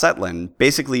Kotsetlan,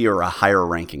 basically you're a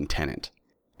higher-ranking tenant.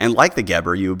 And like the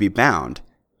Geber, you would be bound,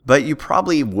 but you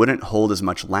probably wouldn't hold as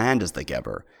much land as the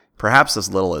Geber, perhaps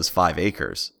as little as 5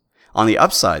 acres. On the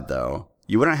upside, though,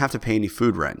 you wouldn't have to pay any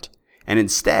food rent, and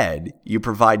instead, you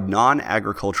provide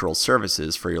non-agricultural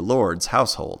services for your lord's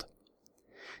household.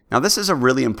 Now, this is a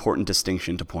really important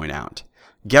distinction to point out.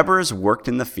 Gebers worked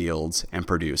in the fields and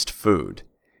produced food,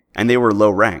 and they were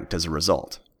low-ranked as a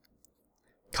result.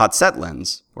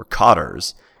 Kotsetlans, or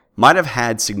cotters, might have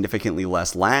had significantly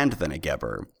less land than a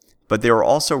Geber, but they were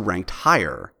also ranked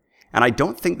higher, and I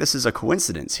don't think this is a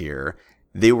coincidence here.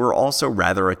 They were also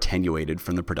rather attenuated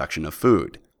from the production of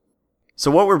food. So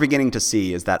what we're beginning to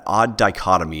see is that odd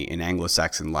dichotomy in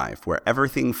Anglo-Saxon life where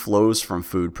everything flows from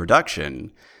food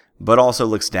production, but also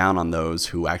looks down on those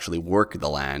who actually work the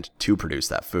land to produce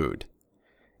that food.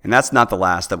 And that's not the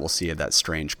last that we'll see of that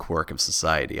strange quirk of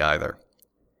society either.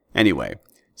 Anyway,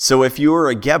 so if you were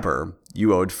a Geber,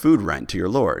 you owed food rent to your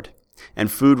lord.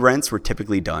 And food rents were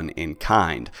typically done in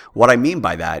kind. What I mean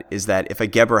by that is that if a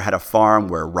Geber had a farm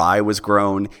where rye was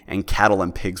grown and cattle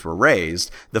and pigs were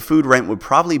raised, the food rent would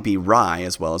probably be rye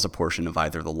as well as a portion of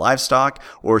either the livestock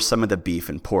or some of the beef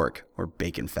and pork or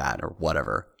bacon fat or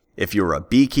whatever. If you were a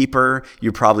beekeeper,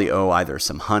 you probably owe either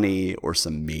some honey or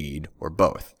some mead or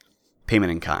both.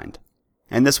 Payment in kind.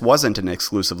 And this wasn't an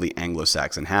exclusively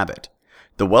Anglo-Saxon habit.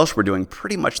 The Welsh were doing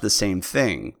pretty much the same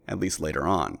thing, at least later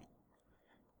on.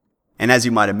 And as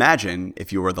you might imagine,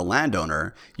 if you were the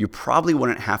landowner, you probably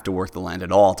wouldn't have to work the land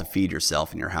at all to feed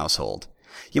yourself and your household.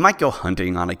 You might go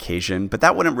hunting on occasion, but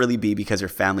that wouldn't really be because your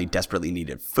family desperately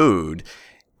needed food.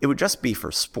 It would just be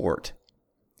for sport.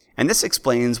 And this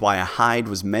explains why a hide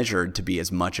was measured to be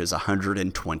as much as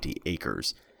 120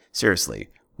 acres. Seriously,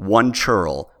 one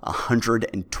churl,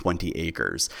 120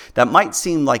 acres. That might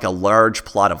seem like a large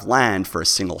plot of land for a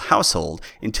single household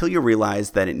until you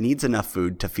realize that it needs enough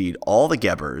food to feed all the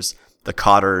Gebers, the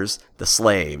cotters, the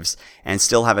slaves, and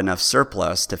still have enough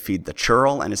surplus to feed the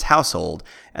churl and his household,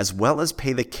 as well as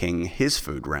pay the king his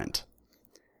food rent.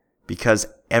 Because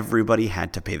everybody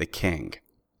had to pay the king.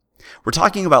 We're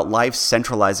talking about life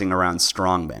centralizing around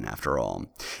strongmen, after all.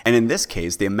 And in this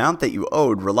case, the amount that you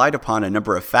owed relied upon a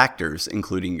number of factors,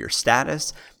 including your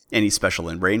status, any special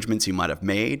arrangements you might have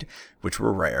made, which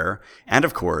were rare, and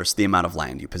of course, the amount of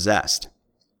land you possessed.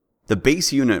 The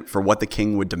base unit for what the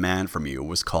king would demand from you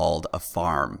was called a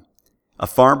farm. A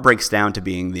farm breaks down to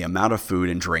being the amount of food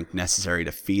and drink necessary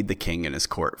to feed the king and his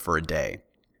court for a day.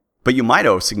 But you might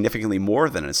owe significantly more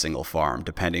than a single farm,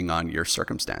 depending on your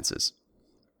circumstances.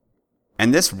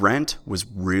 And this rent was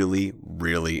really,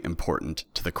 really important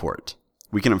to the court.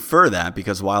 We can infer that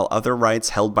because while other rights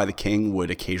held by the king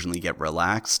would occasionally get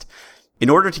relaxed, in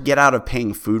order to get out of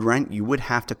paying food rent, you would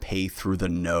have to pay through the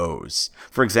nose.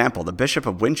 For example, the Bishop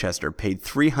of Winchester paid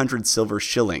 300 silver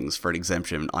shillings for an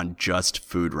exemption on just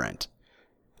food rent.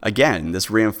 Again,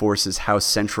 this reinforces how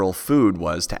central food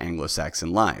was to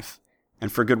Anglo-Saxon life.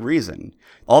 And for good reason.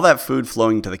 All that food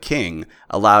flowing to the king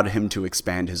allowed him to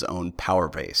expand his own power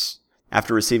base.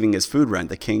 After receiving his food rent,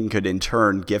 the king could in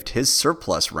turn gift his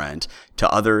surplus rent to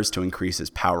others to increase his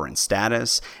power and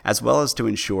status, as well as to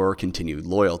ensure continued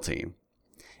loyalty.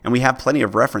 And we have plenty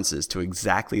of references to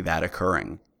exactly that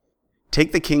occurring.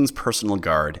 Take the king's personal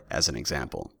guard as an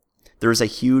example. There is a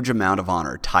huge amount of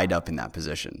honor tied up in that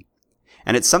position.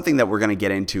 And it's something that we're going to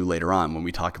get into later on when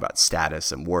we talk about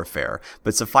status and warfare,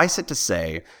 but suffice it to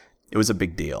say, it was a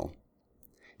big deal.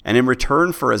 And in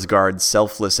return for his guard's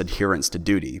selfless adherence to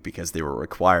duty, because they were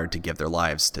required to give their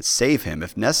lives to save him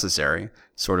if necessary,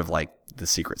 sort of like the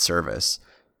Secret Service,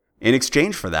 in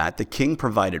exchange for that, the king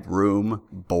provided room,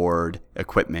 board,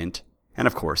 equipment, and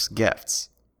of course, gifts.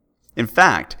 In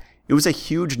fact, it was a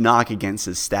huge knock against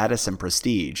his status and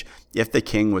prestige if the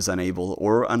king was unable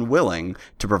or unwilling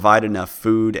to provide enough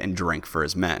food and drink for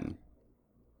his men.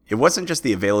 It wasn't just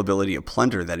the availability of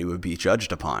plunder that he would be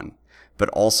judged upon, but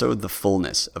also the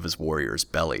fullness of his warriors'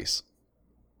 bellies.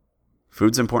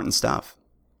 Food's important stuff.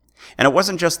 And it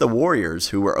wasn't just the warriors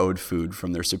who were owed food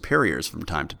from their superiors from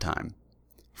time to time.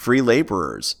 Free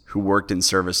laborers who worked in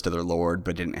service to their lord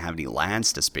but didn't have any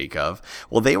lands to speak of,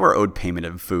 well, they were owed payment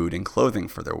in food and clothing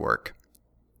for their work.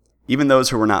 Even those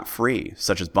who were not free,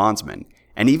 such as bondsmen,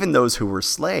 and even those who were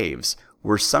slaves,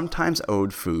 were sometimes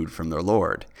owed food from their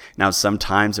lord. Now,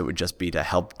 sometimes it would just be to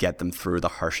help get them through the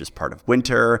harshest part of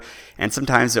winter, and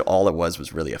sometimes all it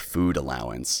was really a food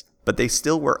allowance, but they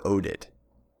still were owed it.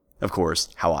 Of course,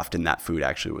 how often that food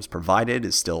actually was provided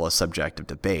is still a subject of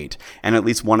debate, and at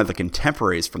least one of the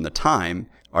contemporaries from the time,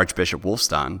 Archbishop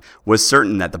Wulfstan, was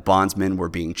certain that the bondsmen were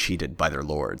being cheated by their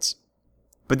lords.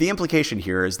 But the implication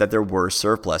here is that there were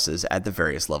surpluses at the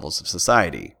various levels of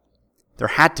society. There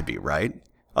had to be, right?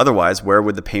 Otherwise, where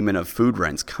would the payment of food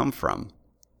rents come from?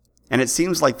 And it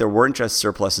seems like there weren't just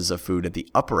surpluses of food at the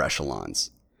upper echelons.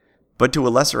 But to a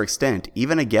lesser extent,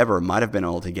 even a Geber might have been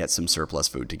able to get some surplus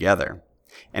food together.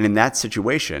 And in that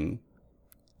situation,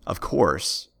 of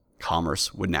course,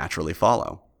 commerce would naturally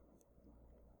follow.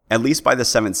 At least by the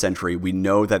 7th century, we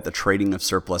know that the trading of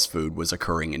surplus food was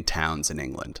occurring in towns in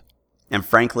England. And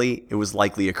frankly, it was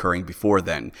likely occurring before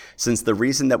then, since the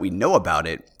reason that we know about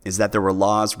it is that there were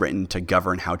laws written to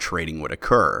govern how trading would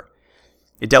occur.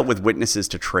 It dealt with witnesses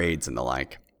to trades and the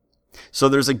like. So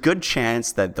there's a good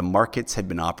chance that the markets had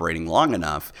been operating long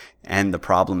enough and the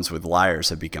problems with liars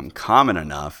had become common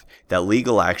enough that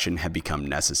legal action had become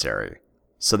necessary.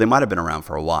 So they might have been around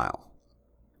for a while.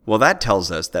 Well, that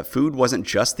tells us that food wasn't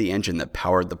just the engine that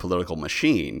powered the political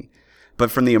machine,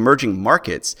 but from the emerging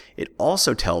markets, it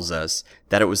also tells us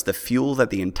that it was the fuel that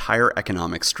the entire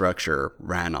economic structure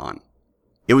ran on.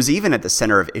 It was even at the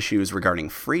center of issues regarding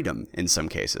freedom in some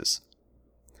cases.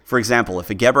 For example, if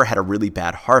a Geber had a really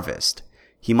bad harvest,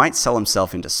 he might sell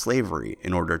himself into slavery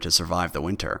in order to survive the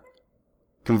winter.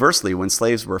 Conversely, when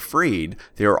slaves were freed,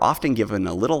 they were often given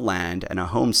a little land and a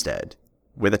homestead,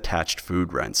 with attached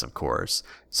food rents, of course,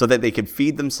 so that they could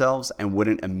feed themselves and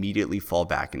wouldn't immediately fall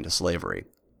back into slavery.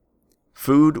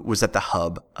 Food was at the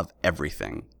hub of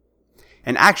everything.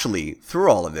 And actually, through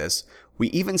all of this, we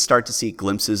even start to see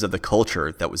glimpses of the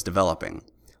culture that was developing,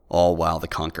 all while the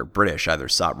conquered British either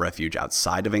sought refuge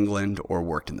outside of England or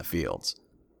worked in the fields.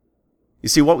 You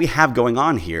see, what we have going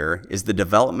on here is the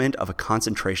development of a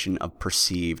concentration of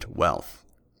perceived wealth.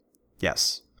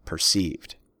 Yes,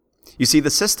 perceived. You see, the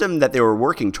system that they were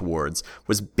working towards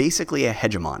was basically a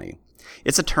hegemony.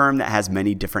 It's a term that has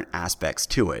many different aspects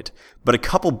to it, but a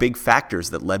couple big factors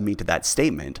that led me to that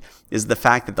statement is the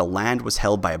fact that the land was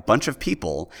held by a bunch of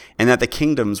people and that the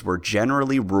kingdoms were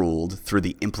generally ruled through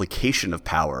the implication of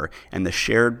power and the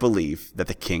shared belief that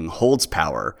the king holds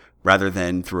power rather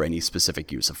than through any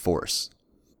specific use of force.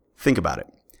 Think about it.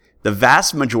 The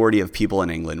vast majority of people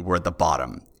in England were at the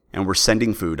bottom and were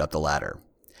sending food up the ladder.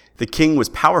 The king was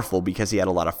powerful because he had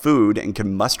a lot of food and could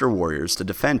muster warriors to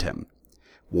defend him.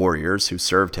 Warriors who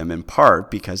served him in part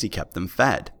because he kept them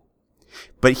fed.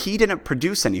 But he didn't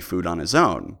produce any food on his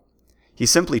own. He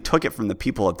simply took it from the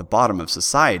people at the bottom of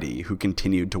society who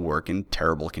continued to work in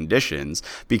terrible conditions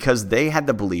because they had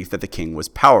the belief that the king was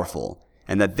powerful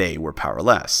and that they were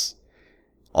powerless.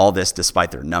 All this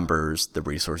despite their numbers, the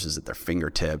resources at their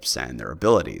fingertips, and their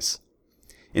abilities.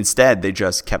 Instead, they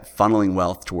just kept funneling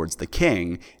wealth towards the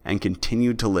king and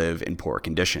continued to live in poor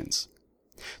conditions.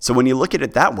 So when you look at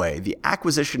it that way, the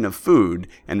acquisition of food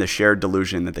and the shared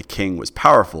delusion that the king was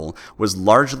powerful was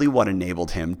largely what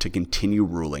enabled him to continue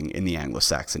ruling in the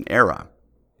Anglo-Saxon era,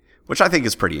 which I think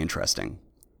is pretty interesting.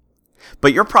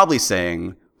 But you're probably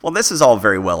saying, well, this is all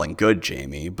very well and good,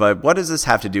 Jamie, but what does this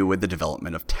have to do with the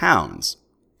development of towns?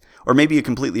 Or maybe you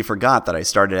completely forgot that I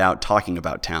started out talking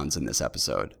about towns in this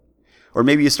episode. Or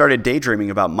maybe you started daydreaming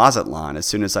about Mazatlan as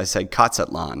soon as I said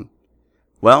Katzatlan.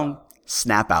 Well,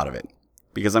 snap out of it,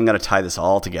 because I'm going to tie this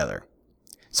all together.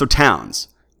 So towns,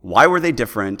 why were they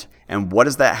different, and what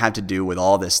does that have to do with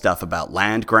all this stuff about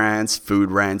land grants,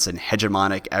 food rents, and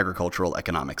hegemonic agricultural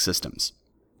economic systems?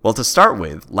 Well, to start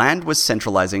with, land was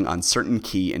centralizing on certain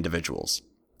key individuals.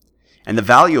 And the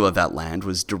value of that land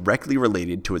was directly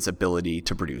related to its ability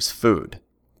to produce food.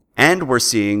 And we're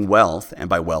seeing wealth, and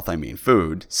by wealth I mean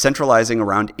food, centralizing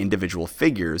around individual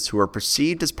figures who are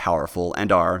perceived as powerful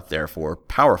and are, therefore,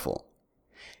 powerful.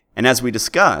 And as we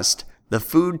discussed, the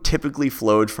food typically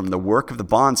flowed from the work of the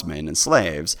bondsmen and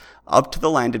slaves up to the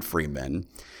landed freemen,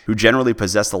 who generally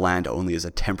possessed the land only as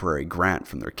a temporary grant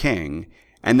from their king,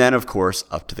 and then, of course,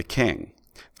 up to the king.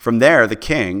 From there, the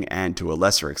king, and to a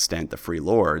lesser extent the free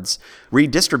lords,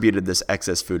 redistributed this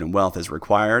excess food and wealth as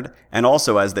required, and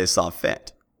also as they saw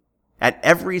fit. At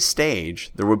every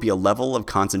stage, there would be a level of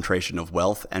concentration of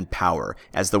wealth and power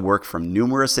as the work from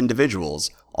numerous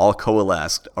individuals all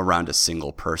coalesced around a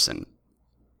single person.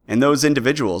 And those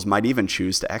individuals might even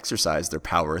choose to exercise their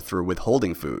power through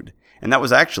withholding food, and that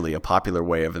was actually a popular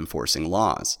way of enforcing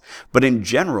laws. But in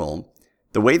general,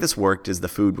 the way this worked is the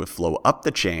food would flow up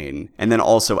the chain and then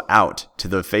also out to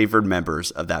the favored members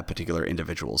of that particular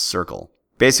individual's circle.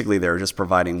 Basically, they were just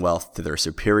providing wealth to their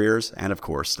superiors and, of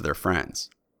course, to their friends.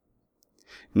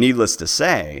 Needless to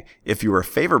say, if you were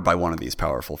favored by one of these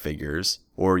powerful figures,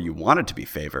 or you wanted to be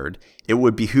favored, it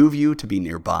would behoove you to be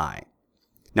nearby.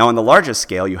 Now, on the largest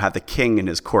scale, you have the king and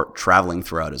his court traveling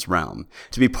throughout his realm.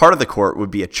 To be part of the court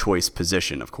would be a choice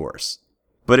position, of course.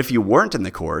 But if you weren't in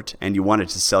the court and you wanted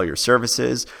to sell your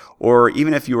services, or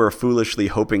even if you were foolishly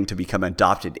hoping to become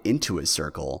adopted into his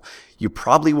circle, you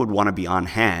probably would want to be on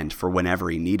hand for whenever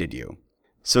he needed you.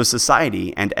 So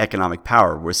society and economic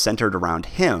power was centered around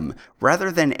him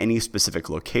rather than any specific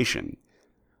location.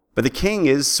 But the king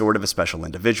is sort of a special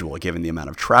individual given the amount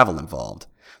of travel involved.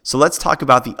 So let's talk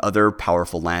about the other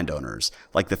powerful landowners,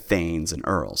 like the thanes and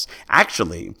earls.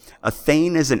 Actually, a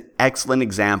thane is an excellent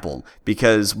example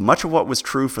because much of what was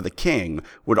true for the king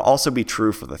would also be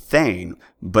true for the thane,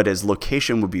 but his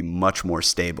location would be much more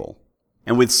stable.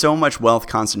 And with so much wealth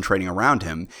concentrating around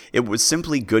him, it was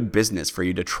simply good business for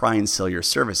you to try and sell your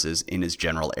services in his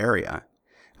general area.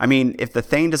 I mean, if the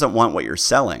Thane doesn't want what you're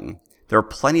selling, there are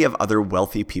plenty of other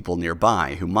wealthy people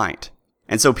nearby who might.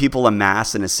 And so people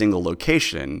amass in a single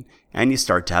location, and you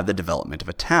start to have the development of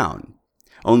a town.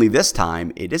 Only this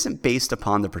time, it isn't based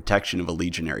upon the protection of a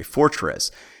legionary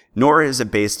fortress, nor is it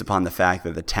based upon the fact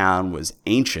that the town was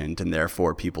ancient and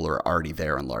therefore people are already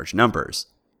there in large numbers.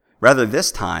 Rather,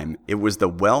 this time, it was the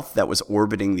wealth that was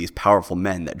orbiting these powerful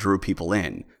men that drew people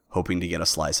in, hoping to get a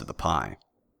slice of the pie.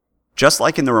 Just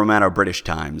like in the Romano-British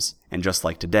times, and just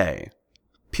like today,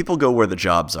 people go where the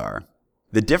jobs are.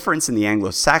 The difference in the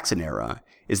Anglo-Saxon era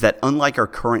is that unlike our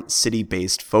current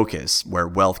city-based focus, where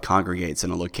wealth congregates in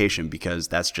a location because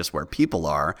that's just where people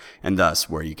are, and thus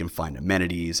where you can find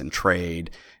amenities and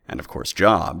trade, and of course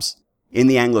jobs, in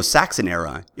the Anglo-Saxon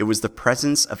era, it was the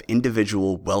presence of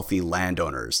individual wealthy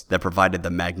landowners that provided the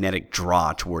magnetic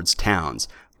draw towards towns,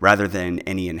 rather than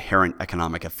any inherent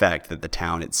economic effect that the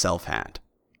town itself had.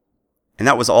 And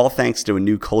that was all thanks to a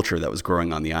new culture that was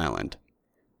growing on the island.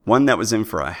 One that was in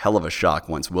for a hell of a shock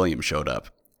once William showed up.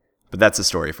 But that's a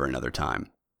story for another time.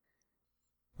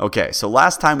 Okay, so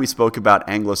last time we spoke about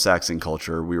Anglo-Saxon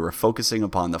culture, we were focusing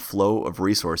upon the flow of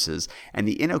resources and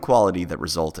the inequality that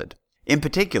resulted. In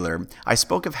particular, I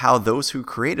spoke of how those who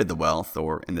created the wealth,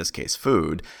 or in this case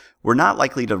food, were not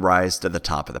likely to rise to the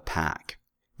top of the pack.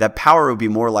 That power would be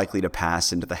more likely to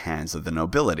pass into the hands of the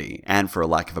nobility, and for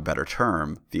lack of a better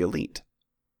term, the elite.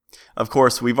 Of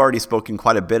course, we've already spoken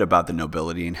quite a bit about the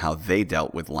nobility and how they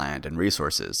dealt with land and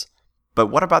resources. But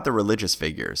what about the religious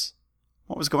figures?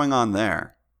 What was going on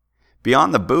there?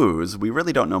 Beyond the booze, we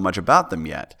really don't know much about them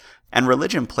yet, and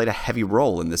religion played a heavy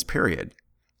role in this period.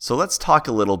 So let's talk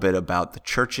a little bit about the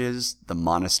churches, the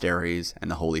monasteries, and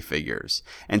the holy figures.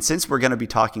 And since we're going to be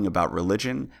talking about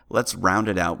religion, let's round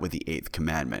it out with the 8th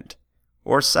commandment.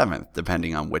 Or 7th,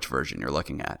 depending on which version you're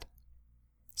looking at.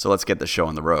 So let's get the show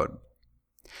on the road.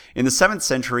 In the 7th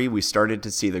century, we started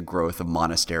to see the growth of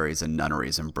monasteries and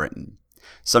nunneries in Britain.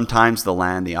 Sometimes the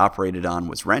land they operated on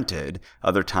was rented,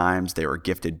 other times they were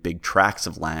gifted big tracts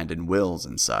of land in wills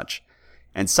and such.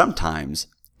 And sometimes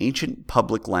ancient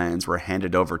public lands were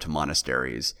handed over to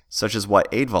monasteries, such as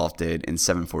what Eadwulf did in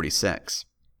 746.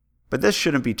 But this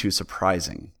shouldn't be too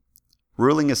surprising.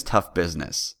 Ruling is tough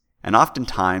business, and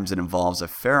oftentimes it involves a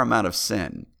fair amount of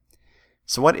sin.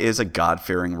 So what is a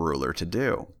God-fearing ruler to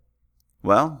do?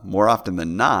 Well, more often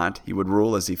than not, he would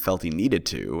rule as he felt he needed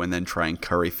to, and then try and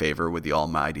curry favor with the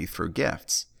Almighty through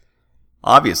gifts.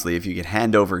 Obviously, if you could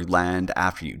hand over land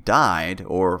after you died,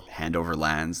 or hand over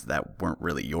lands that weren't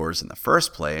really yours in the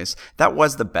first place, that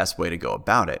was the best way to go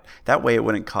about it. That way it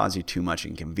wouldn't cause you too much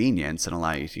inconvenience and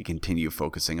allow you to continue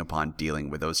focusing upon dealing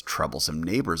with those troublesome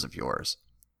neighbors of yours.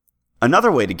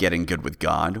 Another way to get in good with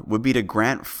God would be to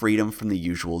grant freedom from the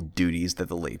usual duties that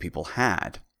the lay people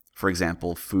had. For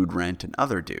example, food rent and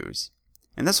other dues.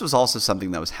 And this was also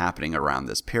something that was happening around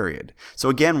this period. So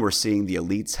again, we're seeing the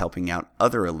elites helping out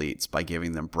other elites by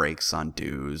giving them breaks on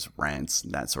dues, rents,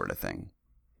 and that sort of thing.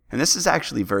 And this is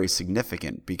actually very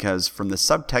significant because from the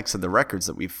subtext of the records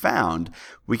that we've found,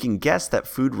 we can guess that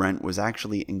food rent was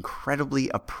actually incredibly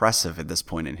oppressive at this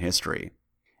point in history.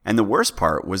 And the worst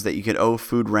part was that you could owe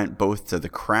food rent both to the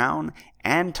crown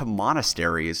and to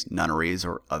monasteries, nunneries,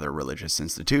 or other religious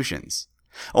institutions.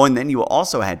 Oh, and then you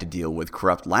also had to deal with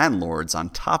corrupt landlords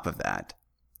on top of that.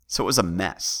 So it was a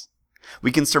mess.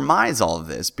 We can surmise all of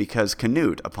this because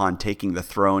Canute, upon taking the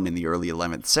throne in the early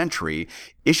 11th century,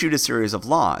 issued a series of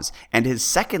laws, and his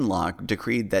second law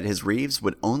decreed that his reeves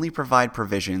would only provide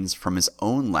provisions from his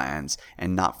own lands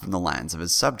and not from the lands of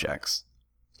his subjects.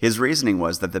 His reasoning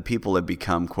was that the people had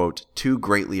become, quote, too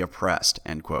greatly oppressed,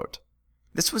 end quote.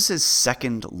 This was his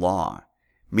second law,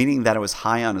 meaning that it was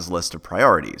high on his list of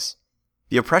priorities.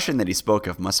 The oppression that he spoke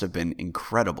of must have been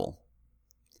incredible.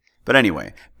 But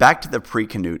anyway, back to the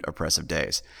pre-Canute oppressive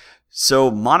days. So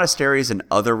monasteries and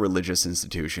other religious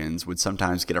institutions would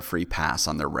sometimes get a free pass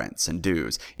on their rents and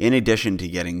dues, in addition to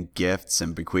getting gifts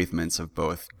and bequeathments of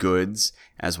both goods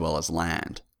as well as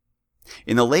land.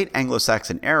 In the late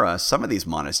Anglo-Saxon era, some of these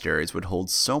monasteries would hold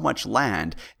so much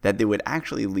land that they would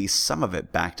actually lease some of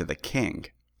it back to the king.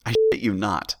 I shit you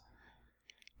not.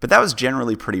 But that was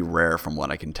generally pretty rare from what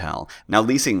I can tell. Now,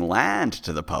 leasing land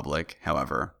to the public,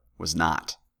 however, was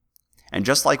not. And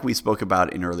just like we spoke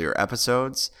about in earlier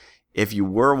episodes, if you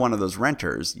were one of those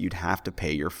renters, you'd have to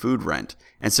pay your food rent.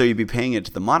 And so you'd be paying it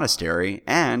to the monastery,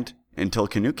 and, until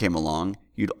Canute came along,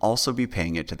 you'd also be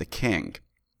paying it to the king.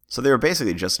 So they were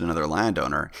basically just another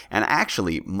landowner, and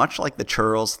actually, much like the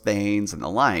churls, thanes, and the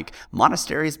like,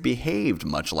 monasteries behaved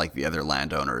much like the other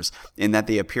landowners, in that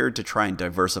they appeared to try and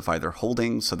diversify their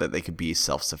holdings so that they could be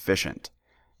self-sufficient.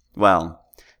 Well,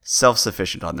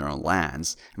 self-sufficient on their own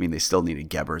lands. I mean, they still needed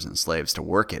Ghebers and slaves to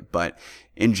work it, but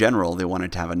in general, they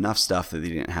wanted to have enough stuff that they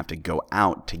didn't have to go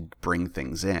out to bring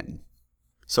things in.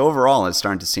 So overall, it's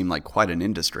starting to seem like quite an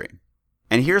industry.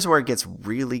 And here's where it gets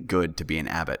really good to be an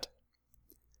abbot.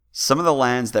 Some of the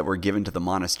lands that were given to the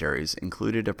monasteries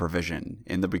included a provision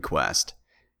in the bequest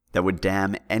that would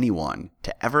damn anyone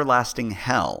to everlasting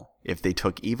hell if they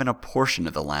took even a portion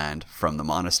of the land from the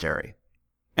monastery.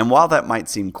 And while that might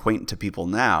seem quaint to people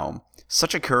now,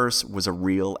 such a curse was a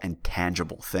real and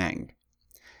tangible thing.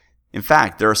 In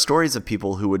fact, there are stories of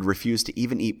people who would refuse to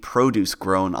even eat produce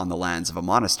grown on the lands of a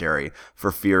monastery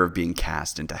for fear of being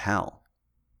cast into hell.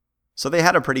 So they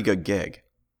had a pretty good gig.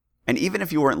 And even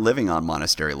if you weren't living on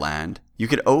monastery land, you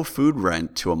could owe food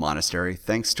rent to a monastery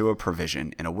thanks to a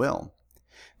provision in a will.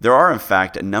 There are, in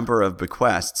fact, a number of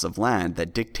bequests of land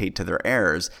that dictate to their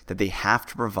heirs that they have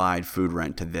to provide food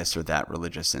rent to this or that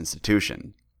religious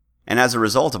institution. And as a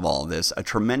result of all of this, a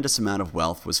tremendous amount of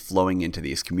wealth was flowing into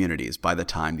these communities by the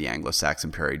time the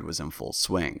Anglo-Saxon period was in full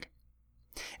swing.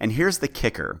 And here's the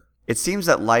kicker. It seems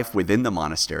that life within the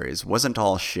monasteries wasn't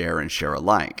all share and share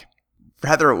alike.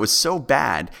 Rather, it was so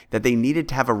bad that they needed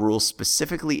to have a rule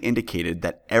specifically indicated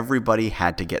that everybody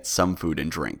had to get some food and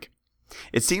drink.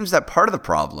 It seems that part of the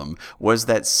problem was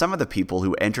that some of the people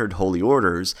who entered holy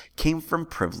orders came from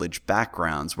privileged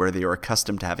backgrounds where they were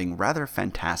accustomed to having rather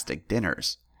fantastic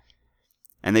dinners.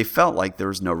 And they felt like there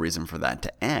was no reason for that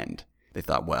to end. They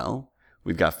thought, well,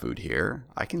 we've got food here.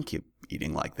 I can keep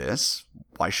eating like this.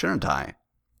 Why shouldn't I?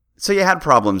 So you had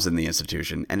problems in the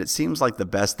institution, and it seems like the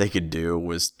best they could do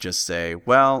was just say,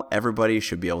 well, everybody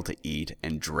should be able to eat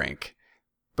and drink.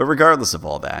 But regardless of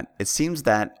all that, it seems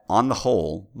that, on the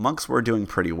whole, monks were doing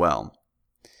pretty well.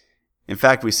 In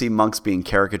fact, we see monks being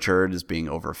caricatured as being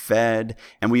overfed,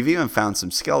 and we've even found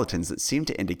some skeletons that seem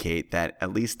to indicate that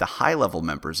at least the high-level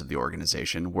members of the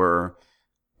organization were,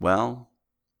 well,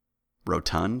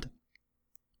 rotund,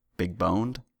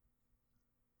 big-boned.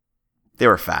 They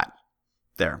were fat.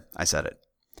 There, I said it.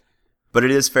 But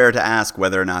it is fair to ask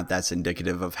whether or not that's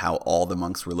indicative of how all the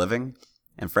monks were living.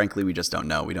 And frankly, we just don't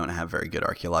know. We don't have very good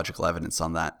archaeological evidence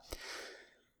on that.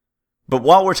 But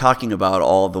while we're talking about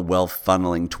all the wealth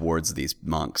funneling towards these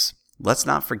monks, let's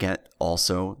not forget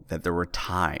also that there were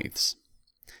tithes.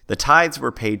 The tithes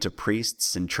were paid to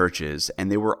priests and churches, and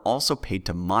they were also paid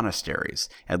to monasteries.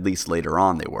 At least later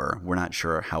on they were. We're not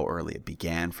sure how early it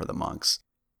began for the monks.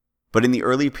 But in the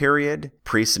early period,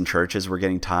 priests and churches were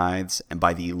getting tithes, and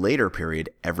by the later period,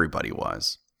 everybody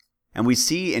was. And we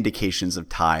see indications of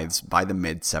tithes by the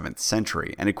mid-7th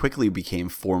century, and it quickly became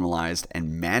formalized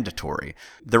and mandatory.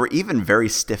 There were even very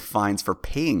stiff fines for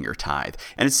paying your tithe,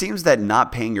 and it seems that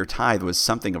not paying your tithe was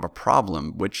something of a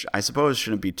problem, which I suppose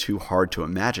shouldn't be too hard to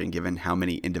imagine given how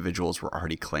many individuals were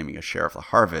already claiming a share of the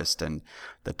harvest, and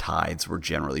the tithes were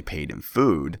generally paid in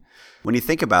food. When you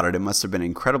think about it, it must have been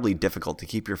incredibly difficult to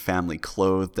keep your family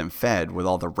clothed and fed with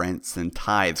all the rents and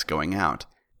tithes going out.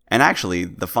 And actually,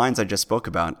 the fines I just spoke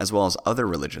about, as well as other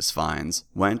religious fines,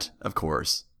 went, of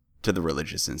course, to the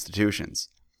religious institutions.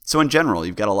 So in general,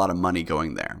 you've got a lot of money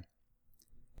going there.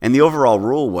 And the overall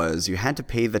rule was you had to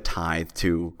pay the tithe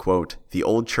to, quote, the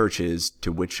old churches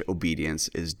to which obedience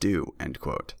is due, end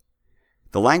quote.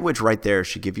 The language right there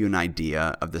should give you an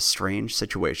idea of the strange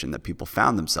situation that people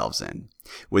found themselves in,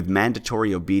 with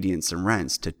mandatory obedience and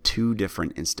rents to two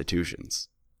different institutions.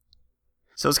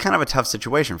 So it's kind of a tough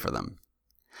situation for them.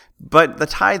 But the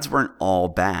tithes weren't all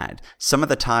bad. Some of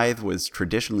the tithe was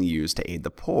traditionally used to aid the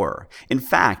poor. In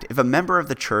fact, if a member of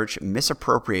the church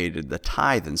misappropriated the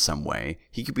tithe in some way,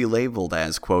 he could be labeled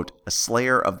as, quote, a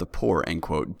slayer of the poor, end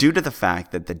quote, due to the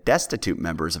fact that the destitute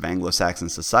members of Anglo-Saxon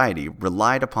society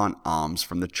relied upon alms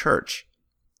from the church.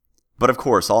 But of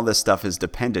course, all this stuff is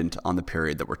dependent on the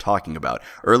period that we're talking about.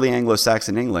 Early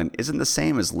Anglo-Saxon England isn't the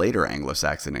same as later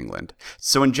Anglo-Saxon England.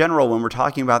 So in general, when we're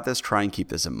talking about this, try and keep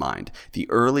this in mind. The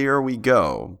earlier we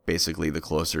go, basically the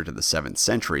closer to the 7th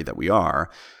century that we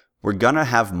are, we're going to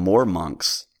have more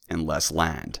monks and less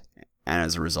land, and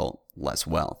as a result, less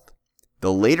wealth.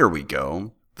 The later we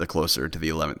go, the closer to the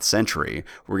 11th century,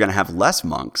 we're going to have less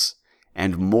monks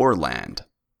and more land.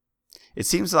 It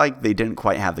seems like they didn't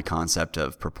quite have the concept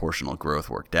of proportional growth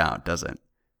worked out, does it?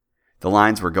 The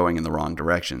lines were going in the wrong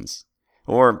directions.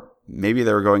 Or maybe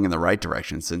they were going in the right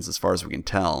direction, since as far as we can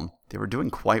tell, they were doing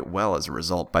quite well as a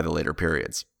result by the later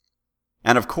periods.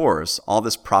 And of course, all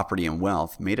this property and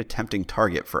wealth made a tempting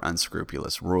target for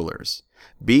unscrupulous rulers.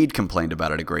 Bede complained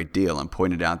about it a great deal and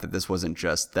pointed out that this wasn't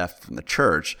just theft from the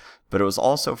church, but it was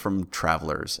also from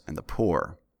travelers and the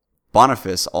poor.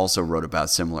 Boniface also wrote about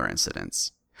similar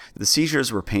incidents. The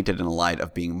seizures were painted in a light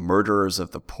of being murderers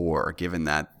of the poor, given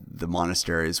that the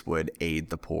monasteries would aid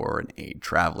the poor and aid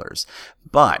travelers.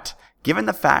 But given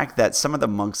the fact that some of the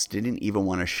monks didn't even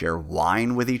want to share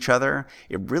wine with each other,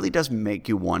 it really does make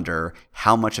you wonder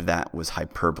how much of that was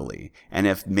hyperbole, and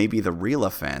if maybe the real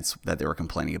offense that they were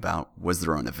complaining about was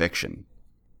their own eviction.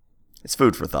 It's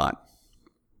food for thought.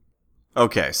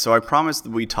 Okay, so I promised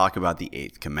that we talk about the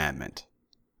 8th commandment.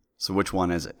 So which one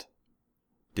is it?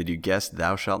 Did you guess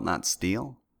thou shalt not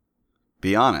steal?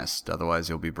 Be honest, otherwise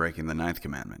you'll be breaking the 9th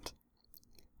commandment.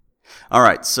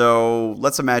 Alright, so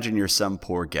let's imagine you're some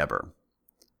poor Geber.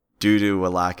 Due to a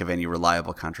lack of any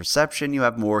reliable contraception, you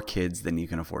have more kids than you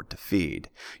can afford to feed.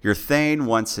 Your Thane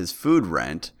wants his food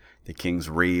rent, the king's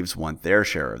reeves want their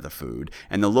share of the food,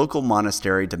 and the local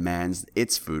monastery demands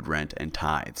its food rent and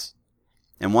tithes.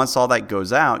 And once all that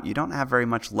goes out, you don't have very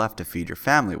much left to feed your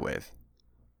family with.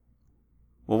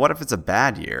 Well, what if it's a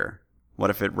bad year? What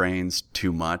if it rains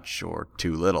too much or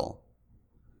too little?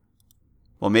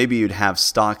 Well, maybe you'd have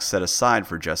stock set aside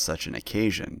for just such an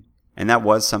occasion, and that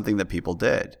was something that people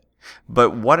did.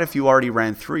 But what if you already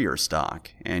ran through your stock,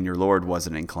 and your lord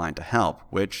wasn't inclined to help,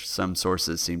 which some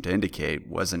sources seem to indicate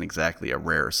wasn't exactly a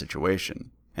rare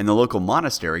situation, and the local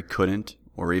monastery couldn't,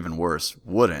 or even worse,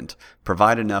 wouldn't,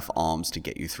 provide enough alms to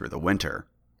get you through the winter?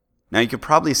 Now, you could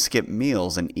probably skip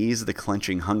meals and ease the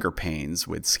clenching hunger pains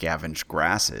with scavenged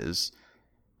grasses,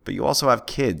 but you also have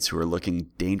kids who are looking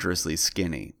dangerously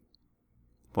skinny.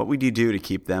 What would you do to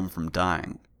keep them from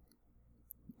dying?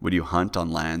 Would you hunt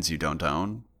on lands you don't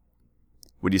own?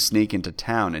 Would you sneak into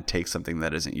town and take something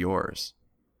that isn't yours?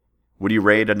 Would you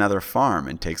raid another farm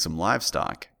and take some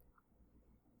livestock?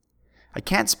 I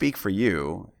can't speak for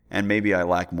you, and maybe I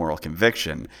lack moral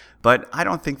conviction, but I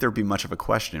don't think there'd be much of a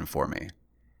question for me.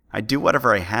 I'd do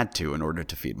whatever I had to in order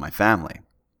to feed my family.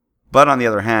 But on the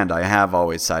other hand, I have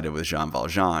always sided with Jean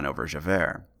Valjean over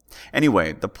Javert.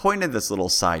 Anyway, the point of this little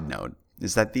side note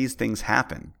is that these things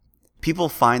happen. People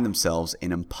find themselves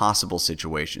in impossible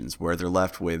situations where they're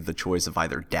left with the choice of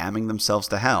either damning themselves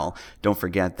to hell. Don't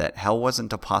forget that hell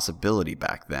wasn't a possibility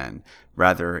back then.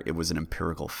 Rather, it was an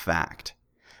empirical fact.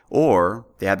 Or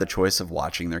they had the choice of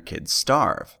watching their kids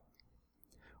starve.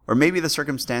 Or maybe the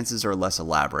circumstances are less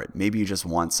elaborate. Maybe you just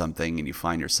want something and you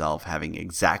find yourself having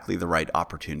exactly the right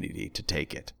opportunity to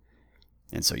take it.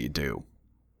 And so you do.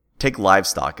 Take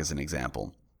livestock as an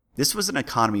example. This was an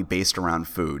economy based around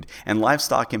food, and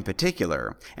livestock in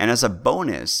particular, and as a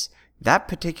bonus, that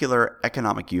particular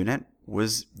economic unit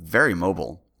was very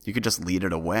mobile. You could just lead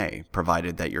it away,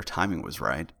 provided that your timing was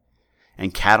right.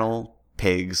 And cattle,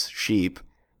 pigs, sheep,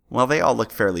 well, they all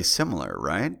look fairly similar,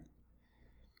 right?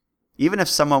 Even if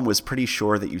someone was pretty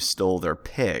sure that you stole their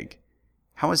pig,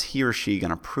 how is he or she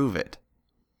going to prove it?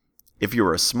 If you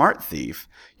were a smart thief,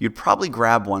 you'd probably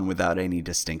grab one without any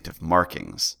distinctive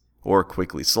markings, or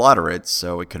quickly slaughter it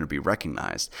so it couldn't be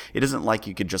recognized. It isn't like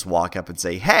you could just walk up and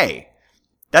say, "Hey,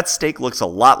 that steak looks a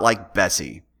lot like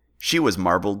Bessie. She was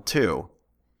marbled too."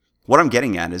 What I'm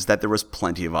getting at is that there was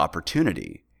plenty of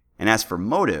opportunity. And as for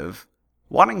motive,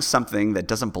 wanting something that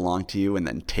doesn't belong to you and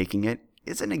then taking it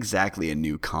isn't exactly a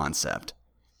new concept.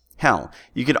 Hell,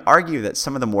 you could argue that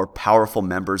some of the more powerful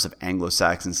members of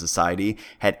Anglo-Saxon society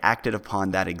had acted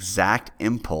upon that exact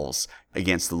impulse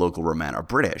against the local Romano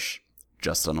British,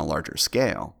 just on a larger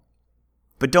scale.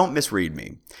 But don't misread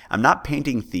me. I'm not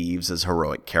painting thieves as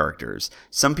heroic characters.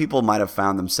 Some people might have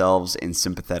found themselves in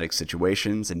sympathetic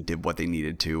situations and did what they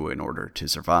needed to in order to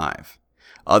survive.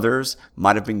 Others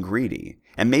might have been greedy,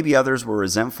 and maybe others were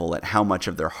resentful at how much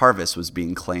of their harvest was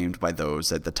being claimed by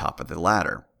those at the top of the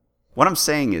ladder. What I'm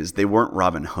saying is they weren't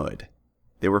Robin Hood.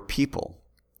 They were people.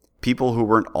 People who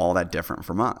weren't all that different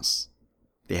from us.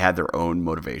 They had their own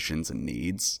motivations and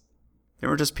needs. They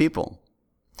were just people.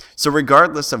 So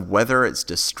regardless of whether it's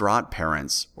distraught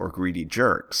parents or greedy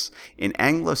jerks, in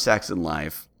Anglo-Saxon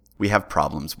life, we have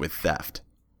problems with theft.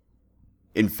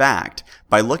 In fact,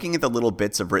 by looking at the little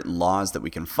bits of written laws that we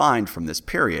can find from this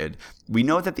period, we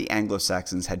know that the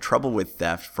Anglo-Saxons had trouble with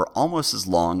theft for almost as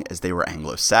long as they were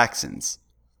Anglo-Saxons.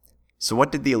 So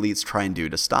what did the elites try and do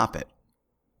to stop it?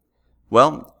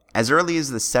 Well, as early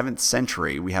as the 7th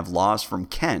century, we have laws from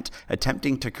Kent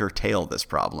attempting to curtail this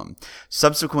problem.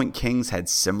 Subsequent kings had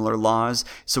similar laws,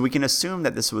 so we can assume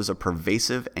that this was a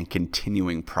pervasive and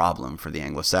continuing problem for the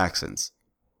Anglo-Saxons.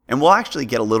 And we'll actually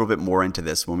get a little bit more into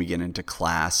this when we get into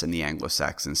class and the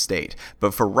Anglo-Saxon state.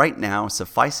 But for right now,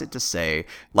 suffice it to say,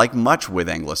 like much with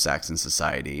Anglo-Saxon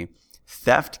society,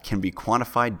 theft can be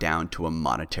quantified down to a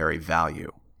monetary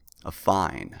value, a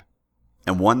fine,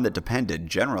 and one that depended,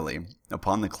 generally,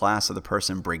 upon the class of the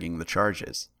person bringing the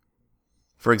charges.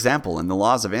 For example, in the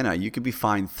laws of Inna, you could be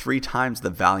fined 3 times the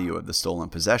value of the stolen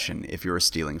possession if you were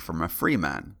stealing from a free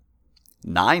man,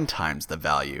 9 times the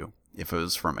value if it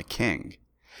was from a king,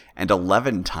 and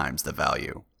 11 times the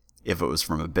value if it was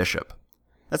from a bishop.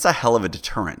 That's a hell of a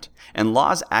deterrent, and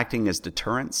laws acting as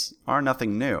deterrents are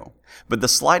nothing new. But the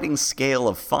sliding scale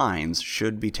of fines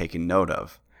should be taken note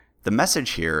of. The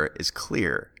message here is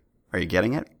clear. Are you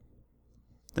getting it?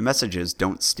 The message is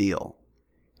don't steal,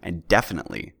 and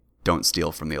definitely don't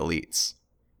steal from the elites.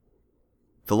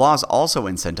 The laws also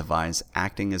incentivize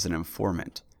acting as an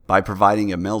informant by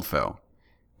providing a meldfo,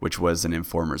 which was an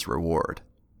informer's reward.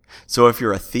 So if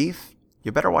you're a thief,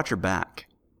 you better watch your back.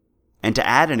 And to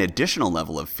add an additional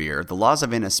level of fear, the laws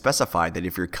of Inna specify that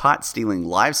if you're caught stealing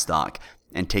livestock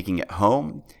and taking it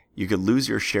home, you could lose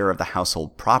your share of the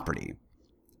household property.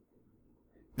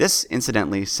 This,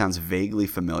 incidentally, sounds vaguely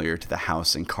familiar to the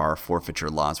house and car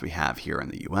forfeiture laws we have here in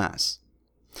the US.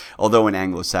 Although in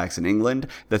Anglo-Saxon England,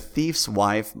 the thief's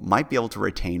wife might be able to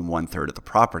retain 1/3 of the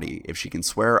property if she can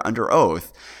swear under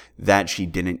oath that she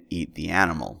didn't eat the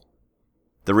animal.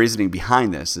 The reasoning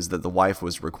behind this is that the wife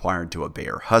was required to obey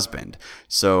her husband,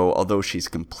 so although she's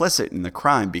complicit in the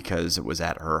crime because it was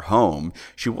at her home,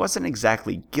 she wasn't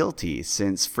exactly guilty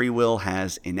since free will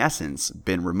has, in essence,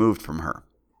 been removed from her.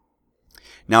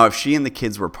 Now, if she and the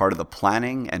kids were part of the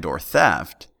planning and or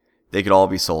theft, they could all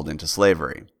be sold into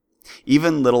slavery.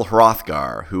 Even little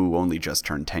Hrothgar, who only just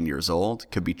turned 10 years old,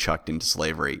 could be chucked into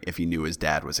slavery if he knew his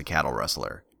dad was a cattle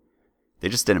rustler. They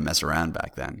just didn't mess around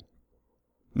back then.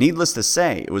 Needless to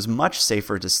say, it was much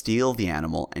safer to steal the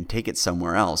animal and take it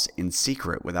somewhere else in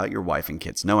secret without your wife and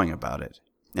kids knowing about it,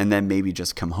 and then maybe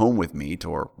just come home with meat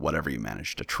or whatever you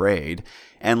managed to trade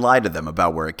and lie to them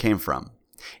about where it came from.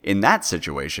 In that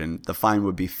situation, the fine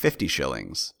would be 50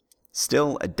 shillings.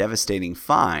 Still a devastating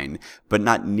fine, but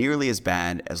not nearly as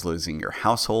bad as losing your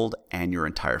household and your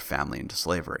entire family into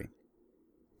slavery.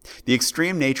 The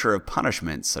extreme nature of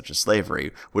punishments, such as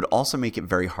slavery, would also make it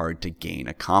very hard to gain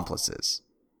accomplices.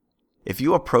 If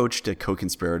you approached a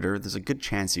co-conspirator, there's a good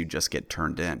chance you'd just get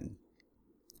turned in.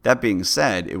 That being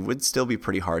said, it would still be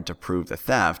pretty hard to prove the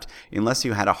theft unless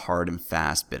you had a hard and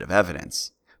fast bit of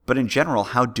evidence. But in general,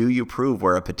 how do you prove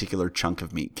where a particular chunk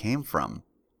of meat came from?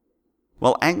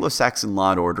 Well, Anglo-Saxon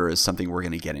law and order is something we're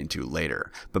going to get into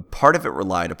later, but part of it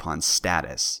relied upon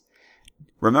status.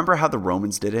 Remember how the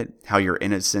Romans did it? How your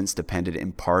innocence depended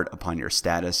in part upon your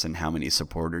status and how many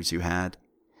supporters you had?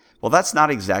 Well, that's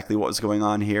not exactly what was going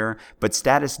on here, but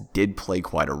status did play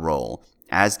quite a role,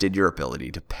 as did your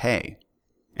ability to pay.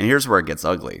 And here's where it gets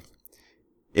ugly.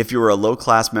 If you were a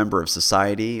low-class member of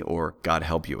society, or God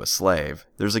help you, a slave,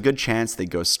 there's a good chance they'd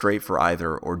go straight for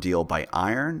either ordeal by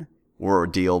iron or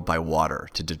ordeal by water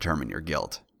to determine your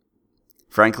guilt.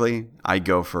 Frankly, I'd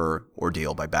go for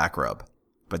ordeal by back rub,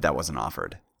 but that wasn't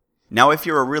offered. Now, if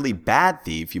you're a really bad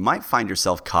thief, you might find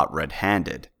yourself caught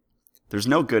red-handed. There's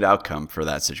no good outcome for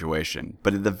that situation,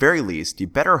 but at the very least, you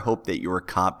better hope that you were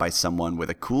caught by someone with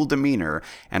a cool demeanor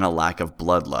and a lack of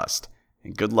bloodlust.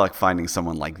 And good luck finding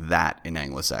someone like that in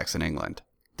Anglo-Saxon England.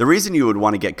 The reason you would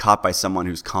want to get caught by someone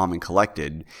who's calm and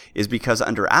collected is because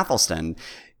under Athelstan,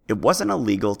 it wasn't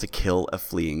illegal to kill a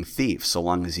fleeing thief so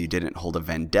long as you didn't hold a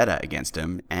vendetta against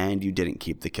him and you didn't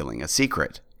keep the killing a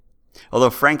secret. Although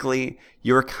frankly,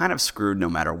 you were kind of screwed no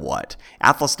matter what.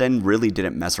 Athelstan really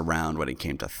didn't mess around when it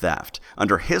came to theft.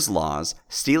 Under his laws,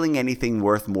 stealing anything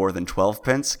worth more than 12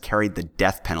 pence carried the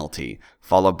death penalty,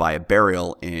 followed by a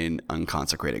burial in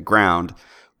unconsecrated ground,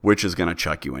 which is going to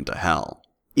chuck you into hell.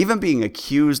 Even being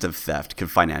accused of theft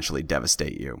could financially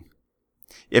devastate you.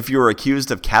 If you were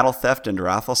accused of cattle theft under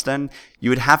Athelstan, you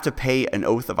would have to pay an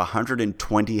oath of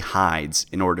 120 hides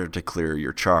in order to clear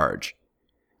your charge.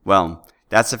 Well,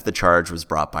 that's if the charge was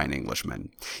brought by an Englishman.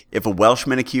 If a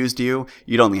Welshman accused you,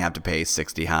 you'd only have to pay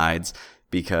 60 hides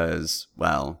because,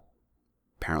 well,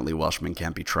 apparently Welshmen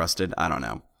can't be trusted. I don't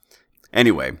know.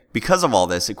 Anyway, because of all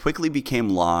this, it quickly became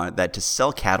law that to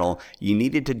sell cattle, you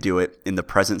needed to do it in the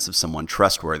presence of someone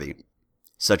trustworthy,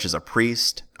 such as a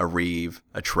priest, a reeve,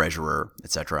 a treasurer,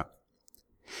 etc.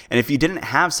 And if you didn't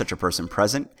have such a person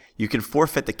present, you could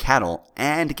forfeit the cattle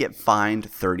and get fined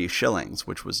 30 shillings,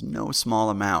 which was no small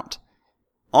amount.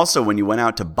 Also, when you went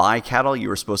out to buy cattle, you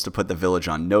were supposed to put the village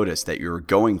on notice that you were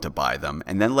going to buy them,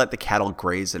 and then let the cattle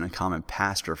graze in a common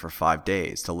pasture for 5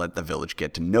 days to let the village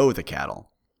get to know the cattle.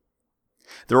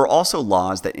 There were also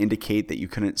laws that indicate that you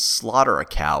couldn't slaughter a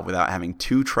cow without having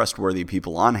 2 trustworthy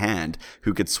people on hand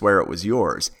who could swear it was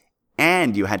yours,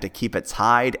 and you had to keep its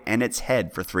hide and its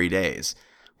head for 3 days,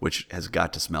 which has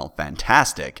got to smell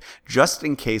fantastic, just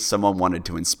in case someone wanted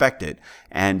to inspect it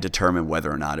and determine whether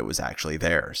or not it was actually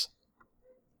theirs.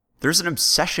 There's an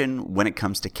obsession when it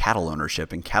comes to cattle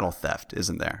ownership and cattle theft,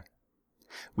 isn't there?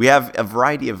 We have a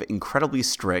variety of incredibly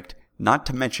strict, not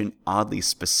to mention oddly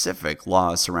specific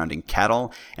laws surrounding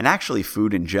cattle and actually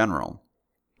food in general.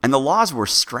 And the laws were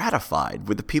stratified,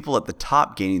 with the people at the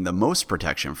top gaining the most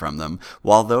protection from them,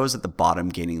 while those at the bottom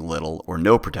gaining little or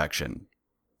no protection.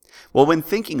 Well, when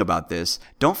thinking about this,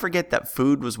 don't forget that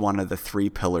food was one of the 3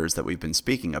 pillars that we've been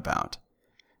speaking about.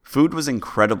 Food was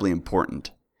incredibly important,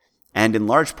 and in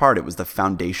large part it was the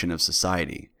foundation of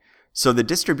society. So the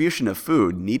distribution of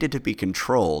food needed to be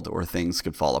controlled or things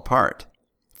could fall apart.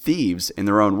 Thieves, in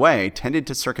their own way, tended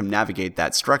to circumnavigate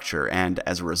that structure and,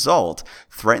 as a result,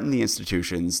 threaten the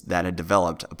institutions that had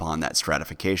developed upon that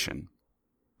stratification.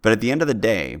 But at the end of the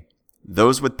day,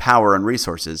 those with power and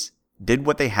resources did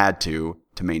what they had to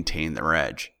maintain their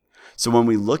edge. So when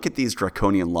we look at these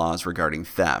draconian laws regarding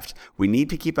theft, we need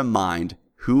to keep in mind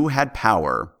who had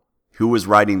power, who was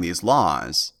writing these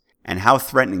laws, and how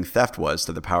threatening theft was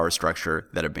to the power structure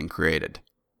that had been created.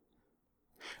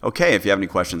 Okay, if you have any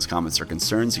questions, comments, or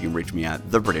concerns, you can reach me at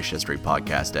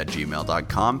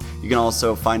thebritishhistorypodcast@gmail.com. You can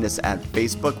also find us at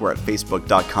Facebook. We're at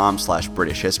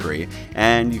facebook.com/BritishHistory.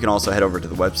 And you can also head over to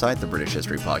the website,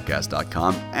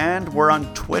 thebritishhistorypodcast.com. And we're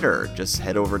on Twitter. Just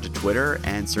head over to Twitter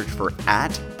and search for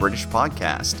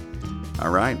 @BritishPodcast.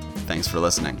 All right, thanks for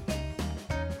listening.